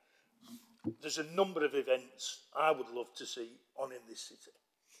that. There's a number of events I would love to see on in this city.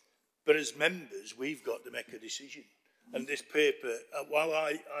 But as members, we've got to make a decision. And this paper, while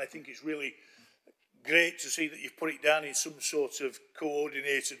I think it's really great to see that you've put it down in some sort of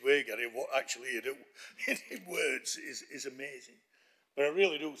coordinated way, Gary, what actually you do in words is amazing. But I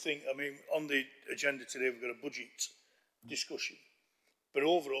really do think, I mean, on the agenda today, we've got a budget discussion. But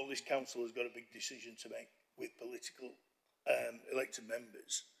overall, this council has got a big decision to make with political elected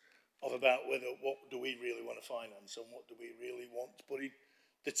members of about what do we really want to finance and what do we really want to put in.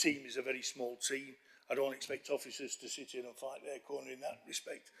 The team is a very small team. I don't expect officers to sit in and fight their corner in that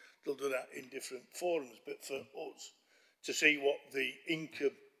respect. They'll do that in different forums. But for us, to see what the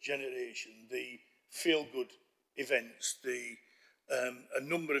income generation, the feel-good events, a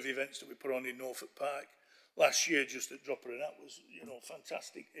number of events that we put on in Norfolk Park last year, just at Dropper and that was, you know,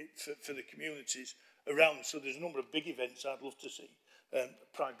 fantastic for the communities around. So there's a number of big events I'd love to see,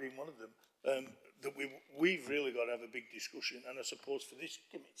 Pride being one of them, that we've really got to have a big discussion, and I suppose for this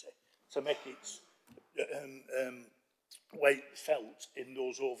committee to make its way felt in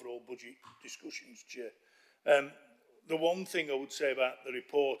those overall budget discussions, Chair. The one thing I would say about the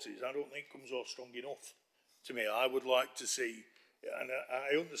report is I don't think it comes off strong enough to me. I would like to see, and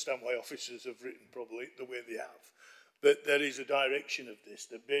I understand why officers have written probably the way they have, but there is a direction of this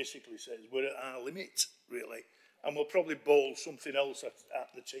that basically says we're at our limit, really, and we'll probably bowl something else at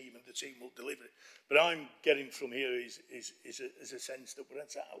the team, and the team will deliver it. But I'm getting from here is a sense that we're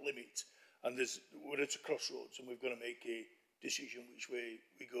at our limit, and we're at a crossroads, and we've got to make a decision which way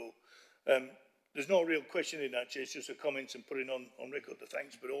we go. There's no real question in that, Chair. It's just a comment and putting on record the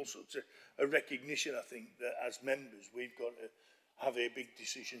thanks, but also to a recognition, I think, that as members, we've got to have a big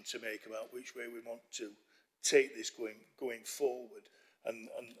decision to make about which way we want to take this going forward, and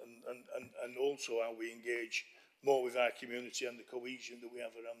also how we engage more with our community and the cohesion that we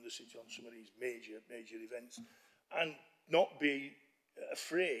have around the city on some of these major events, and not be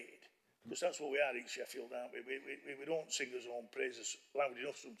afraid, because that's what we are in Sheffield, aren't we? We don't sing our own praises loud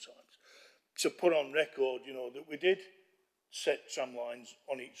enough sometimes. To put on record, you know, that we did set tram lines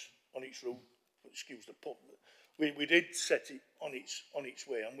on its route, excuse the pun, we did set it on its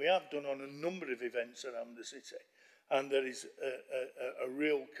way, and we have done on a number of events around the city, and there is a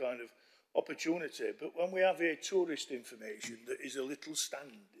real kind of opportunity. But when we have a tourist information that is a little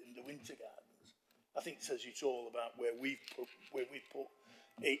stand in the Winter Gardens, I think it says it's all about where we put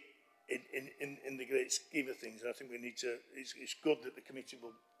it in the great scheme of things. And I think we need to. It's good that the committee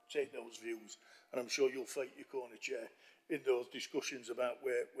will take those views, and I'm sure you'll fight your corner, Chair, in those discussions about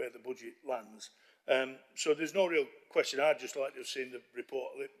where the budget lands. So there's no real question. I'd just like to have seen the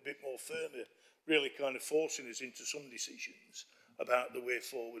report a little bit more firmer, really kind of forcing us into some decisions about the way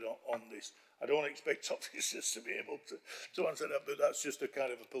forward on this. I don't expect officers to be able to answer that, but that's just a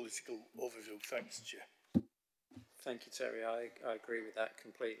kind of a political overview. Thanks, Chair. Thank you, Terry. I agree with that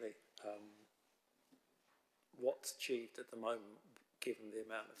completely. What's achieved at the moment, given the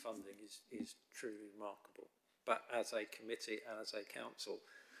amount of funding, is truly remarkable. But as a committee and as a council,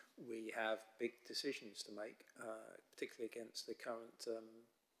 we have big decisions to make, particularly against the current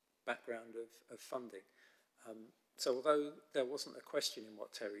background of funding. So although there wasn't a question in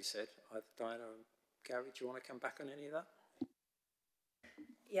what Terry said, either Diana and Gary, do you want to come back on any of that?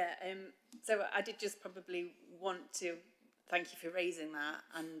 Yeah, so I did just probably want to thank you for raising that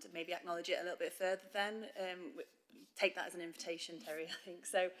and maybe acknowledge it a little bit further then. Take that as an invitation, Terry, I think.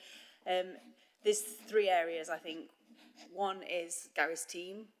 So there's three areas, I think. One is Gary's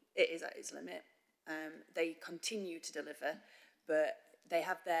team. It is at its limit. They continue to deliver, but they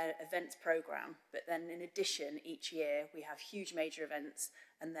have their events programme. But then in addition, each year we have huge major events,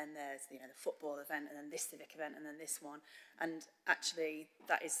 and then there's the football event, and then this civic event, and then this one. And actually,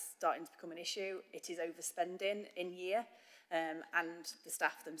 that is starting to become an issue. It is overspending in year, and the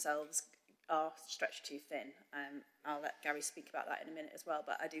staff themselves are stretched too thin. I'll let Gary speak about that in a minute as well,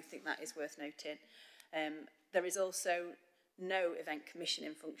 but I do think that is worth noting. There is also no event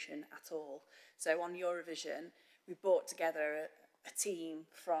commissioning function at all. So on Eurovision, we brought together a team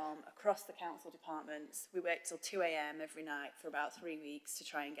from across the council departments. We worked till 2 a.m. every night for about 3 weeks to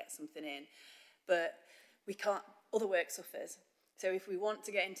try and get something in. But we can't, other work suffers. So if we want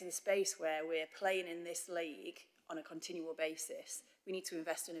to get into the space where we're playing in this league on a continual basis, we need to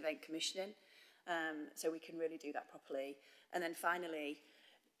invest in event commissioning, so we can really do that properly. And then finally,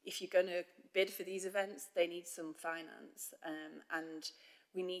 if you're going to bid for these events, they need some finance, and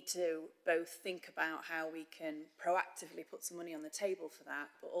we need to both think about how we can proactively put some money on the table for that,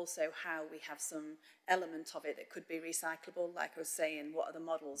 but also how we have some element of it that could be recyclable. Like I was saying, what are the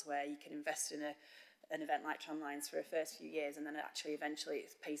models where you can invest in an event like Tramlines for the first few years and then actually eventually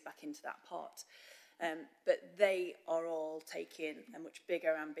it pays back into that pot. But they are all taking a much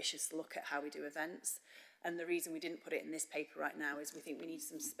bigger, ambitious look at how we do events. And the reason we didn't put it in this paper right now is we think we need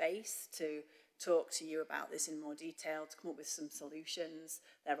some space to talk to you about this in more detail, to come up with some solutions.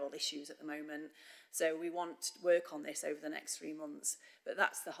 They're all issues at the moment. So we want to work on this over the next 3 months. But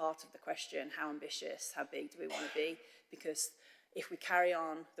that's the heart of the question: how ambitious, how big do we want to be? Because if we carry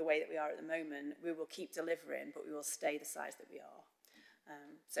on the way that we are at the moment, we will keep delivering, but we will stay the size that we are.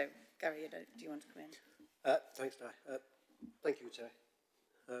 So, Gary, do you want to come in? Thanks, Di. Thank you,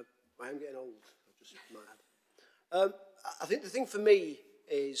 Terry. I am getting old, I just might add. I think the thing for me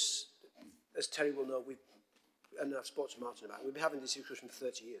is, as Terry will know, and I've spoken to Martin about it, we've been having this discussion for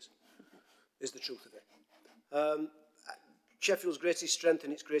 30 years, is the truth of it. Sheffield's greatest strength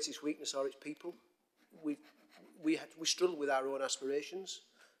and its greatest weakness are its people. We struggle with our own aspirations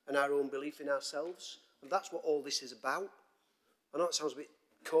and our own belief in ourselves, and that's what all this is about. I know it sounds a bit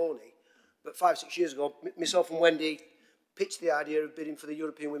corny, but 5 or 6 years ago, myself and Wendy pitched the idea of bidding for the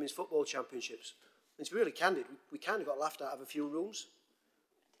European Women's Football Championships. And to be really candid, we kind of got laughed out of a few rooms.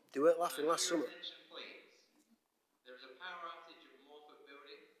 They weren't laughing last summer. There is a power outage at Morford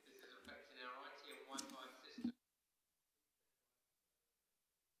building. This is affecting our IT and Wi-Fi system.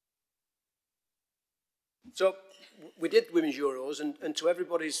 So we did Women's Euros, and to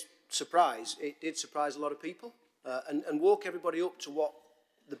everybody's surprise, it did surprise a lot of people and woke everybody up to what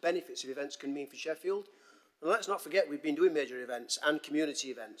the benefits of events can mean for Sheffield. And let's not forget, we've been doing major events and community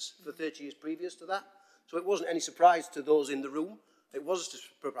events for 30 years previous to that. So it wasn't any surprise to those in the room. It was a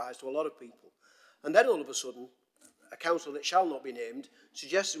surprise to a lot of people. And then all of a sudden, a council that shall not be named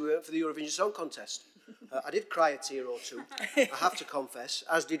suggested we went for the Eurovision Song Contest. I did cry a tear or two, I have to confess,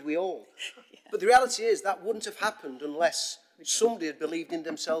 as did we all. But the reality is that wouldn't have happened unless somebody had believed in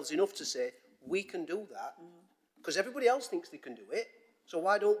themselves enough to say, we can do that, because everybody else thinks they can do it, so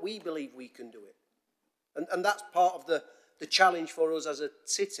why don't we believe we can do it? And that's part of the challenge for us as a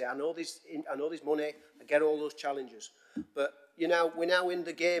city. I know this money, I get all those challenges, but we're now in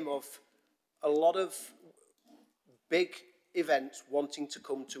the game of a lot of big events wanting to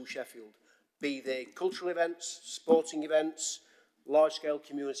come to Sheffield, be they cultural events, sporting events, large-scale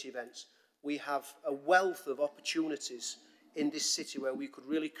community events. We have a wealth of opportunities in this city where we could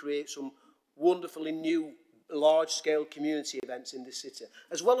really create some wonderfully new large-scale community events in this city,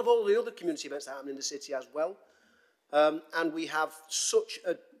 as well as all the other community events that happen in the city as well. And we have such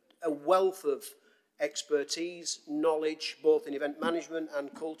a wealth of expertise, knowledge, both in event management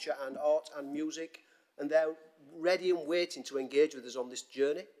and culture and art and music, and they're ready and waiting to engage with us on this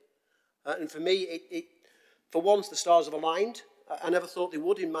journey. And for me, for once, the stars have aligned. I never thought they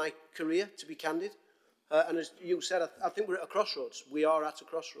would in my career, to be candid. And as you said, I think we're at a crossroads. We are at a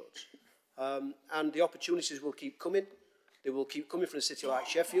crossroads. And the opportunities will keep coming. They will keep coming from a city like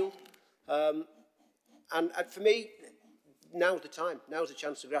Sheffield. And for me, now's the time. Now's the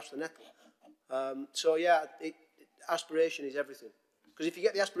chance to grasp the nettle. So yeah, aspiration is everything. Because if you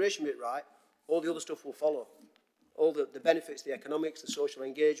get the aspiration bit right, all the other stuff will follow. All the benefits, the economics, the social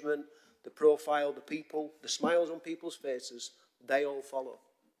engagement, the profile, the people, the smiles on people's faces, they all follow.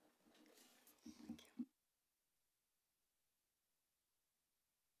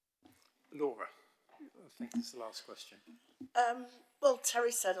 Laura, I think this is the last question. Well,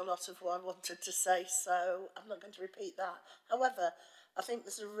 Terry said a lot of what I wanted to say, so I'm not going to repeat that. However, I think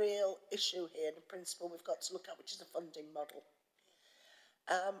there's a real issue here, and a principle we've got to look at, which is a funding model.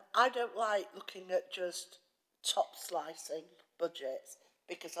 I don't like looking at just top slicing budgets,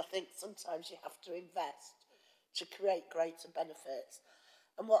 because I think sometimes you have to invest to create greater benefits.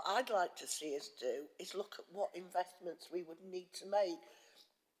 And what I'd like to see us do is look at what investments we would need to make.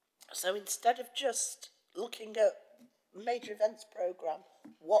 So instead of just looking at major events programme,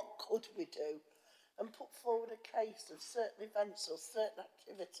 what could we do? And put forward a case of certain events or certain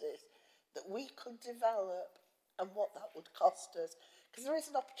activities that we could develop and what that would cost us. Because there is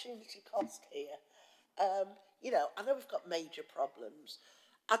an opportunity cost here. You know, I know we've got major problems.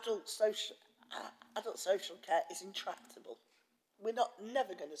 Adult social care is intractable. We're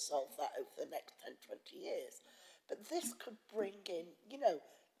never going to solve that over the next 10, 20 years. But this could bring in, you know,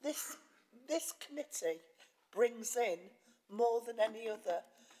 this committee brings in more than any other,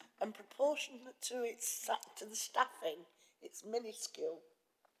 and proportionate to the staffing, it's minuscule.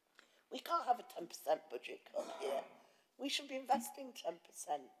 We can't have a 10% budget cut here. We should be investing 10%.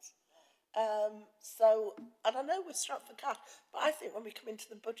 And I know we're strapped for cash, but I think when we come into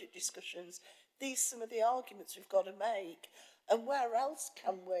the budget discussions, these are some of the arguments we've got to make. And where else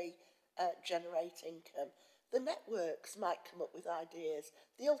can we generate income? The networks might come up with ideas.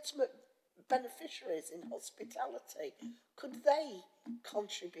 The ultimate beneficiaries in hospitality, could they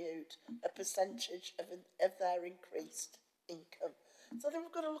contribute a percentage of their increased income? So I think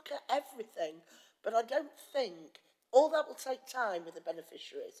we've got to look at everything, but I don't think all that will take time with the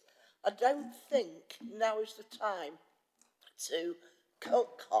beneficiaries. I don't think now is the time to cut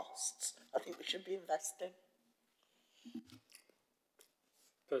costs. I think we should be investing.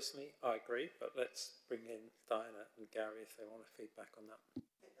 Personally, I agree, but let's bring in Diana and Gary if they want to feedback on that.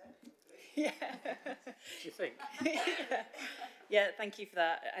 Yeah. What do you think? Yeah, thank you for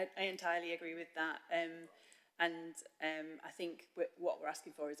that. I entirely agree with that. I think what we're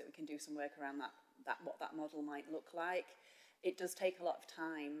asking for is that we can do some work around what that model might look like. It does take a lot of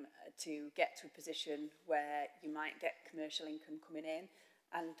time to get to a position where you might get commercial income coming in,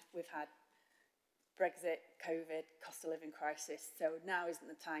 and we've had Brexit, COVID, cost of living crisis, so now isn't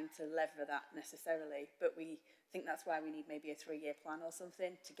the time to lever that necessarily, but we think that's why we need maybe a 3-year plan or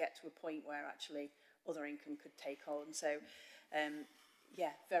something to get to a point where actually other income could take hold. So,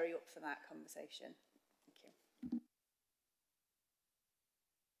 yeah, very up for that conversation. Thank you.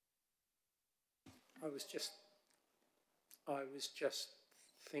 I was just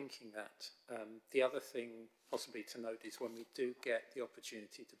thinking that the other thing possibly to note is when we do get the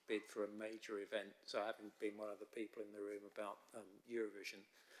opportunity to bid for a major event, so having been one of the people in the room about Eurovision,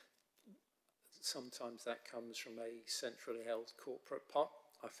 sometimes that comes from a centrally held corporate pot.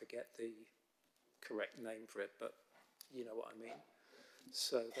 I forget the correct name for it, but you know what I mean.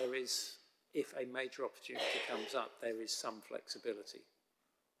 So there is, if a major opportunity comes up, there is some flexibility.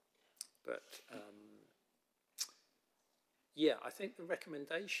 But yeah, I think the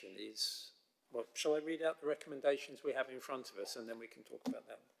recommendation is, well, shall I read out the recommendations we have in front of us and then we can talk about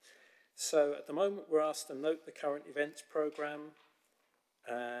that? So at the moment we're asked to note the current events programme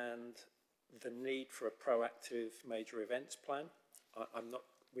and the need for a proactive major events plan.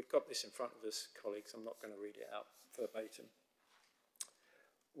 We've got this in front of us, colleagues, I'm not going to read it out verbatim.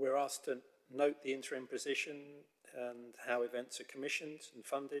 We're asked to note the interim position and how events are commissioned and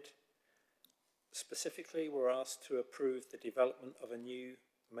funded. Specifically, we're asked to approve the development of a new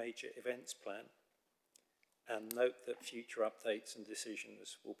major events plan and note that future updates and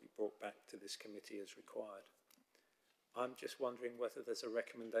decisions will be brought back to this committee as required. I'm just wondering whether there's a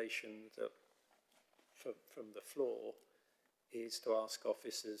recommendation that from the floor is to ask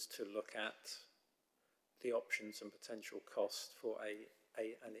officers to look at the options and potential costs for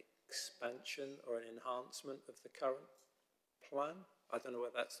an expansion or an enhancement of the current plan. I don't know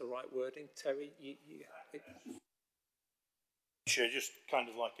whether that's the right wording. Terry, Sure, just kind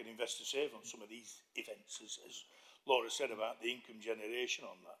of like an investor save on some of these events, as Laura said about the income generation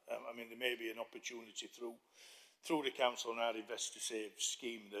on that. I mean, there may be an opportunity through the council and our investor save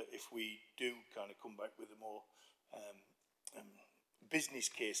scheme that if we do kind of come back with a more business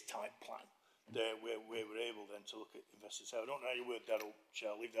case type plan, there where we're able then to look at investor save. I don't know how you word that up,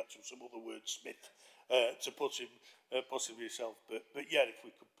 shall I leave that to some other wordsmith to put in, possibly yourself. But yeah, if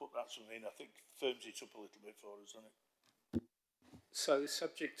we could put that something in, I think firms it up a little bit for us, doesn't it? So,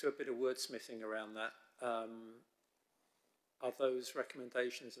 subject to a bit of wordsmithing around that, are those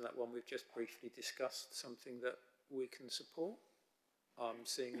recommendations and that one we've just briefly discussed something that we can support? I'm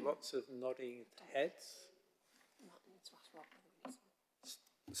seeing lots of nodding heads.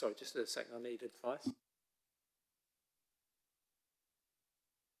 Sorry, just a second, I need advice.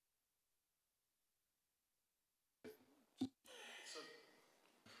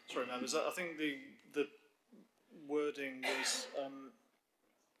 Sorry, members, I think the wording was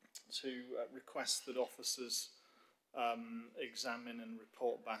to request that officers examine and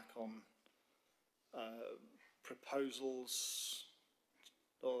report back on proposals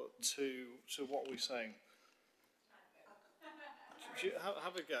or to what we're saying.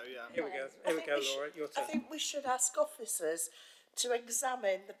 Have a go, yeah. Here we go, Laura, your turn. I think we should ask officers to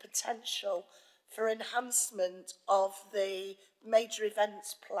examine the potential for enhancement of the major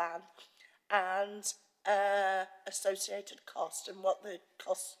events plan and associated cost, and what the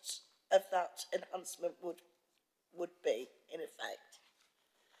costs of that enhancement would be, in effect.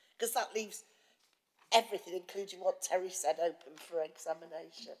 Because that leaves everything, including what Terry said, open for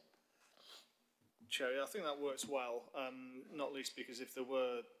examination. Chair, I think that works well, not least because if there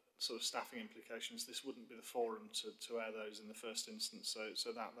were sort of staffing implications, this wouldn't be the forum to air those in the first instance.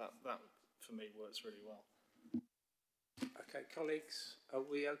 So that for me works really well. Okay, colleagues, are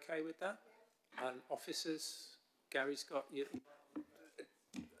we okay with that? And officers, Gary's got you.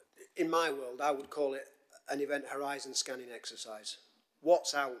 In my world, I would call it an event horizon scanning exercise.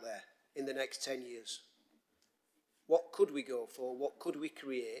 What's out there in the next 10 years? What could we go for? What could we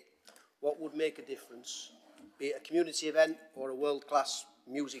create? What would make a difference? Be it a community event or a world-class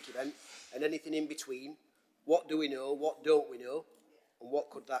music event, and anything in between. What do we know? What don't we know? And what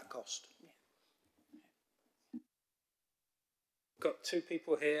could that cost? Got two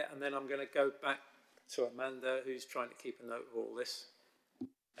people here, and then I'm going to go back to Amanda, who's trying to keep a note of all this.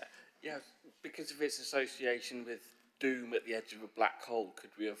 Yeah, because of its association with doom at the edge of a black hole,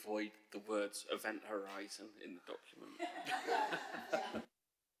 could we avoid the words event horizon in the document?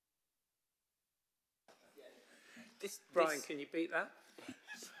 Brian, can you beat that?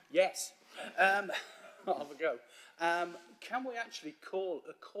 Yes. I'll have a go. Can we actually call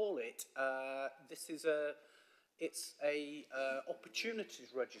it? It's a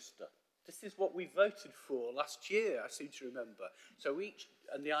opportunities register. This is what we voted for last year, I seem to remember. So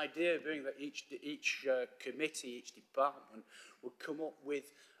and the idea being that each committee, each department would come up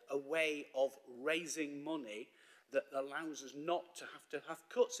with a way of raising money that allows us not to have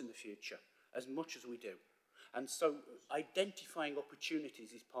cuts in the future as much as we do. And so identifying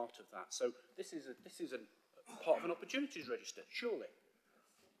opportunities is part of that. So this is a part of an opportunities register, surely.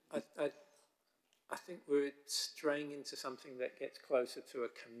 I think we're straying into something that gets closer to a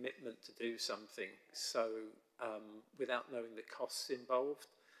commitment to do something. So without knowing the costs involved,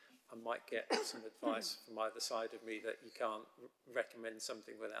 I might get some advice from either side of me that you can't recommend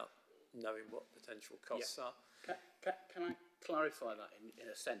something without knowing what potential costs are. Can I clarify that in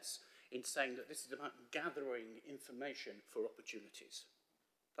a sense, in saying that this is about gathering information for opportunities?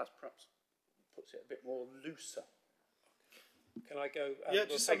 That perhaps puts it a bit more looser. Can I go? Yeah,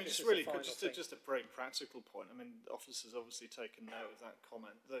 just a very practical point. I mean, officers obviously taken note of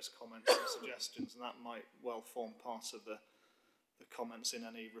those comments and suggestions, and that might well form part of the comments in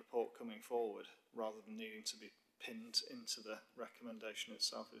any report coming forward, rather than needing to be pinned into the recommendation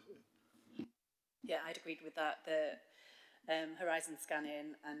itself. Yeah, I'd agreed with that. The horizon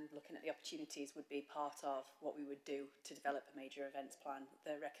scanning and looking at the opportunities would be part of what we would do to develop a major events plan.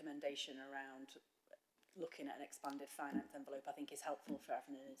 The recommendation around looking at an expanded finance envelope, I think, is helpful for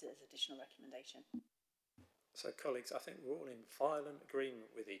having it as additional recommendation. So, colleagues, I think we're all in violent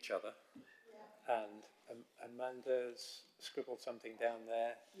agreement with each other. Yeah. And Amanda's scribbled something down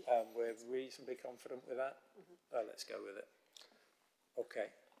there. We're reasonably confident with that. Let's go with it. Okay.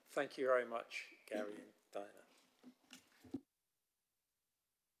 Thank you very much, Gary and Diana.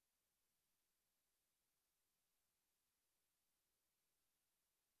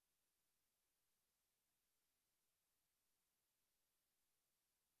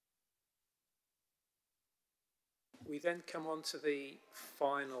 We then come on to the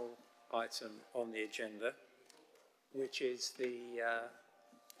final item on the agenda, which is the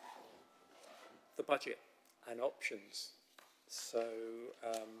budget and options. So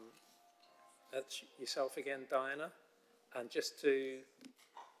that's yourself again, Diana. And just to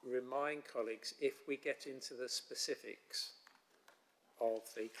remind colleagues, if we get into the specifics of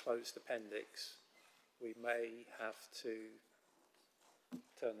the closed appendix, we may have to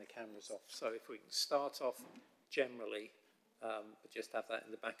turn the cameras off. So if we can start off generally, but just have that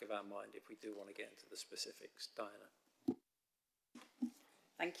in the back of our mind if we do want to get into the specifics. Diana.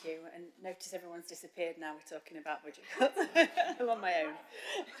 Thank you. And notice everyone's disappeared now we're talking about budget cuts. I'm on my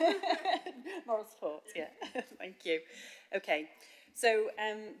own. Moral support, yeah. Thank you. Okay. So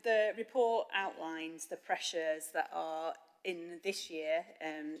the report outlines the pressures that are in this year,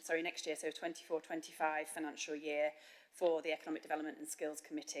 next year, so 24-25 financial year for the Economic Development and Skills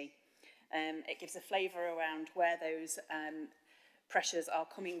Committee. It gives a flavour around where those pressures are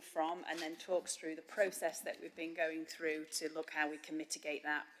coming from, and then talks through the process that we've been going through to look how we can mitigate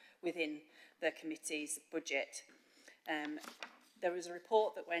that within the committee's budget. There was a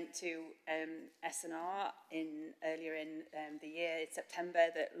report that went to S&R earlier in the year, in September,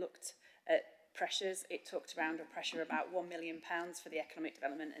 that looked at pressures. It talked around a pressure about £1 million for the Economic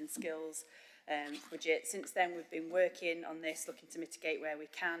Development and Skills budget. Since then, we've been working on this, looking to mitigate where we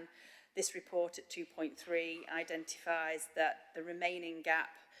can. This report at 2.3 identifies that the remaining gap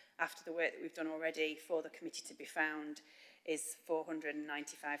after the work that we've done already for the committee to be found is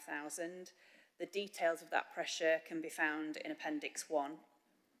 495,000. The details of that pressure can be found in Appendix 1.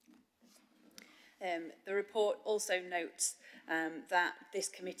 The report also notes that this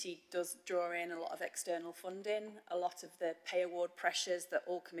committee does draw in a lot of external funding. A lot of the pay award pressures that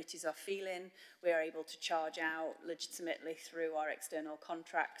all committees are feeling, we are able to charge out legitimately through our external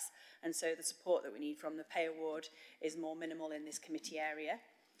contracts, and so the support that we need from the pay award is more minimal in this committee area.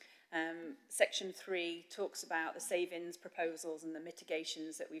 Section 3 talks about the savings proposals and the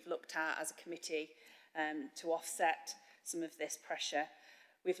mitigations that we've looked at as a committee to offset some of this pressure.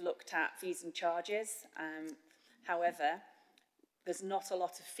 We've looked at fees and charges. However, there's not a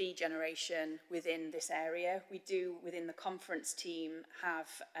lot of fee generation within this area. We do, within the conference team, have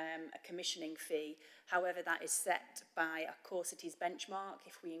a commissioning fee. However, that is set by a core cities benchmark.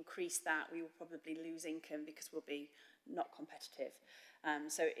 If we increase that, we will probably lose income because we'll be not competitive.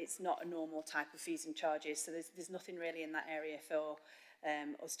 So it's not a normal type of fees and charges. So there's nothing really in that area for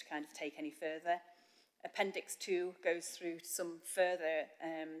us to kind of take any further. Appendix 2 goes through some further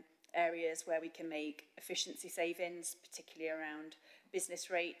areas where we can make efficiency savings, particularly around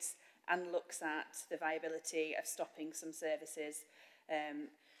business rates, and looks at the viability of stopping some services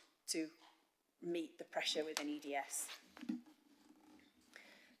to meet the pressure within EDS.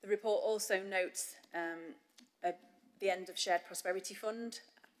 The report also notes the end of Shared Prosperity Fund.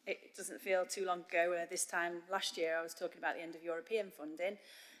 It doesn't feel too long ago, this time last year I was talking about the end of European funding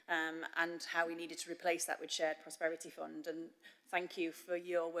and how we needed to replace that with Shared Prosperity Fund, and thank you for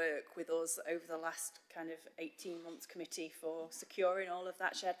your work with us over the last kind of 18 months committee for securing all of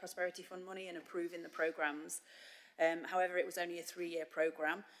that Shared Prosperity Fund money and approving the programmes. However, it was only a 3-year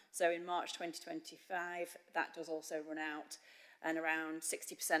programme, so in March 2025 that does also run out, and around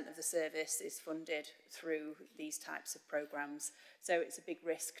 60% of the service is funded through these types of programmes. So it's a big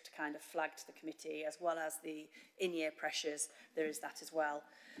risk to kind of flag to the committee, as well as the in-year pressures, there is that as well.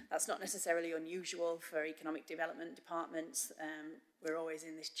 That's not necessarily unusual for economic development departments. We're always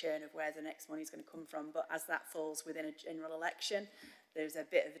in this churn of where the next money is going to come from, but as that falls within a general election, there's a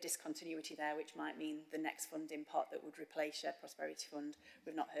bit of a discontinuity there, which might mean the next funding pot that would replace Shared Prosperity Fund.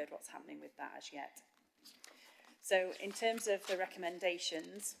 We've not heard what's happening with that as yet. So in terms of the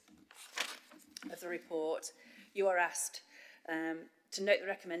recommendations of the report, you are asked to note the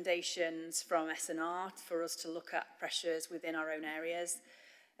recommendations from S&R for us to look at pressures within our own areas.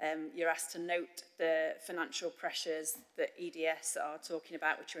 You're asked to note the financial pressures that EDS are talking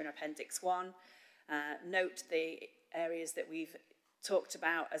about, which are in Appendix 1. Note the areas that we've talked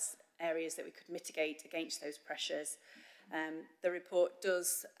about as areas that we could mitigate against those pressures. The report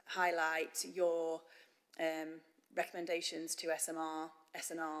does highlight your recommendations to S&R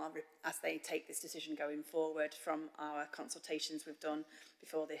as they take this decision going forward from our consultations we've done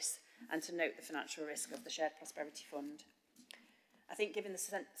before this, and to note the financial risk of the Shared Prosperity Fund. I think given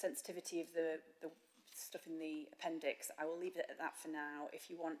the sensitivity of the stuff in the appendix, I will leave it at that for now. If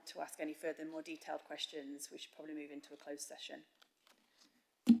you want to ask any further more detailed questions, we should probably move into a closed session.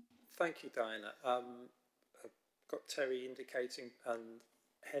 Thank you, Diana. I've got Terry indicating and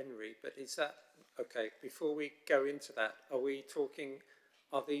Henry, but is that okay? Before we go into that,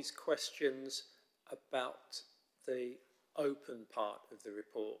 are these questions about the open part of the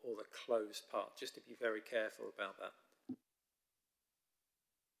report or the closed part, just to be very careful about that.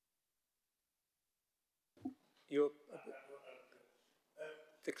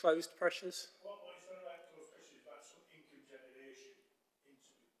 The closed pressures? What is going about closed pressures is about some income generation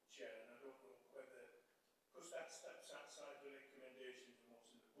into the chair, and I don't know whether, because that steps outside the recommendations and what's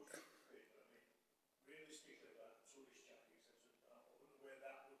in the budget paper, I mean, realistically, that tourist charge, etc., I wonder where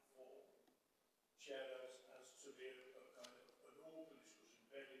that would fall. Chair, as to be a kind of an open discussion,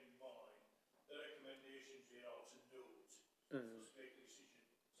 bearing in mind the recommendations here are to note, to make a decision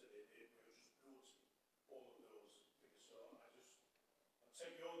today, we're just noting all of those figures. So I'll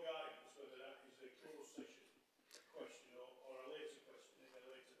take your guidance whether that is a closed session question or a later question in a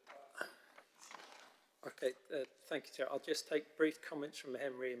later part. Okay, thank you, Chair. I'll just take brief comments from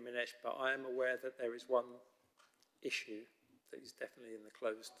Henry and Minesh, but I am aware that there is one issue that is definitely in the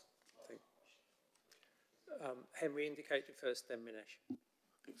closed thing. Henry indicated first, then Minesh.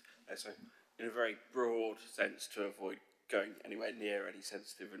 So, in a very broad sense, to avoid going anywhere near any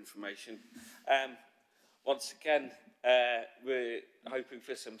sensitive information, once again, we're hoping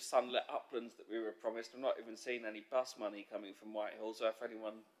for some sunlit uplands that we were promised. I've not even seen any bus money coming from Whitehall, so if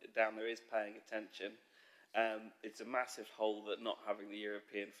anyone down there is paying attention, it's a massive hole that not having the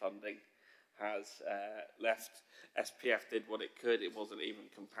European funding has left. SPF did what it could. It wasn't even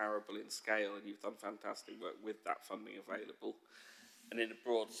comparable in scale, and you've done fantastic work with that funding available. And in a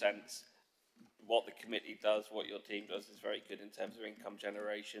broad sense, what the committee does, what your team does, is very good in terms of income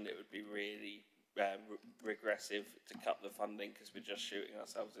generation. It would be really regressive to cut the funding because we're just shooting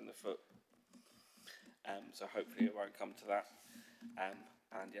ourselves in the foot. So hopefully it won't come to that.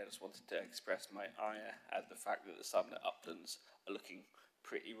 And yeah, I just wanted to express my ire at the fact that the sunlit uplands are looking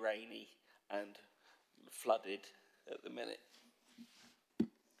pretty rainy and flooded at the minute.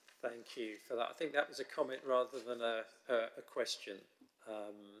 Thank you for that. I think that was a comment rather than a question.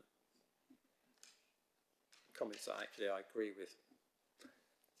 Comments that actually I agree with.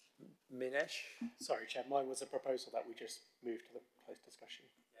 Minesh? Sorry, Chair, mine was a proposal that we just move to the closed discussion.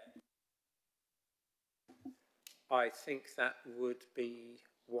 I think that would be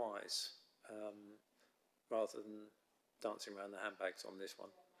wise, rather than dancing around the handbags on this one.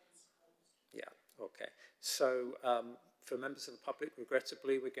 Yeah, okay. So, for members of the public,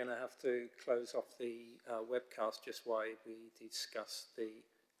 regrettably, we're going to have to close off the webcast just while we discuss the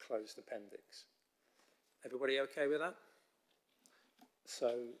closed appendix. Everybody okay with that?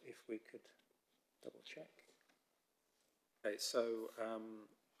 So, if we could double check. Okay, so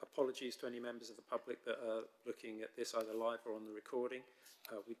apologies to any members of the public that are looking at this either live or on the recording.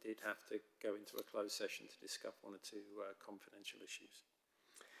 We did have to go into a closed session to discuss one or two confidential issues.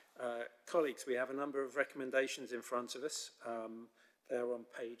 Colleagues, we have a number of recommendations in front of us. They're on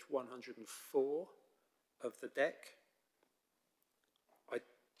page 104 of the deck. I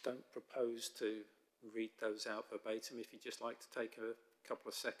don't propose to read those out verbatim. If you'd just like to take a couple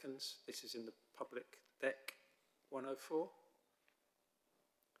of seconds. This is in the public deck 104.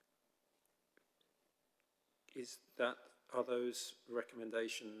 Are those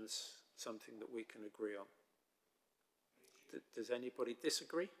recommendations something that we can agree on? Does anybody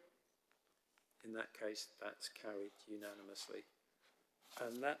disagree? In that case, that's carried unanimously.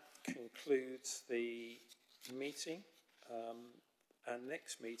 And that concludes the meeting. Our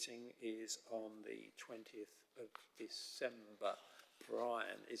next meeting is on the 20th of December.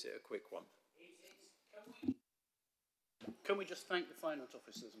 Brian, is it a quick one? Can we just thank the finance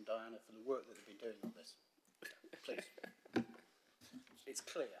officers and Diana for the work that they've been doing on this? Please. It's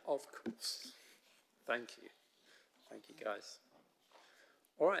clear. Of course. Thank you. Thank you, guys.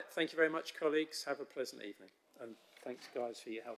 All right. Thank you very much, colleagues. Have a pleasant evening. And thanks, guys, for your help.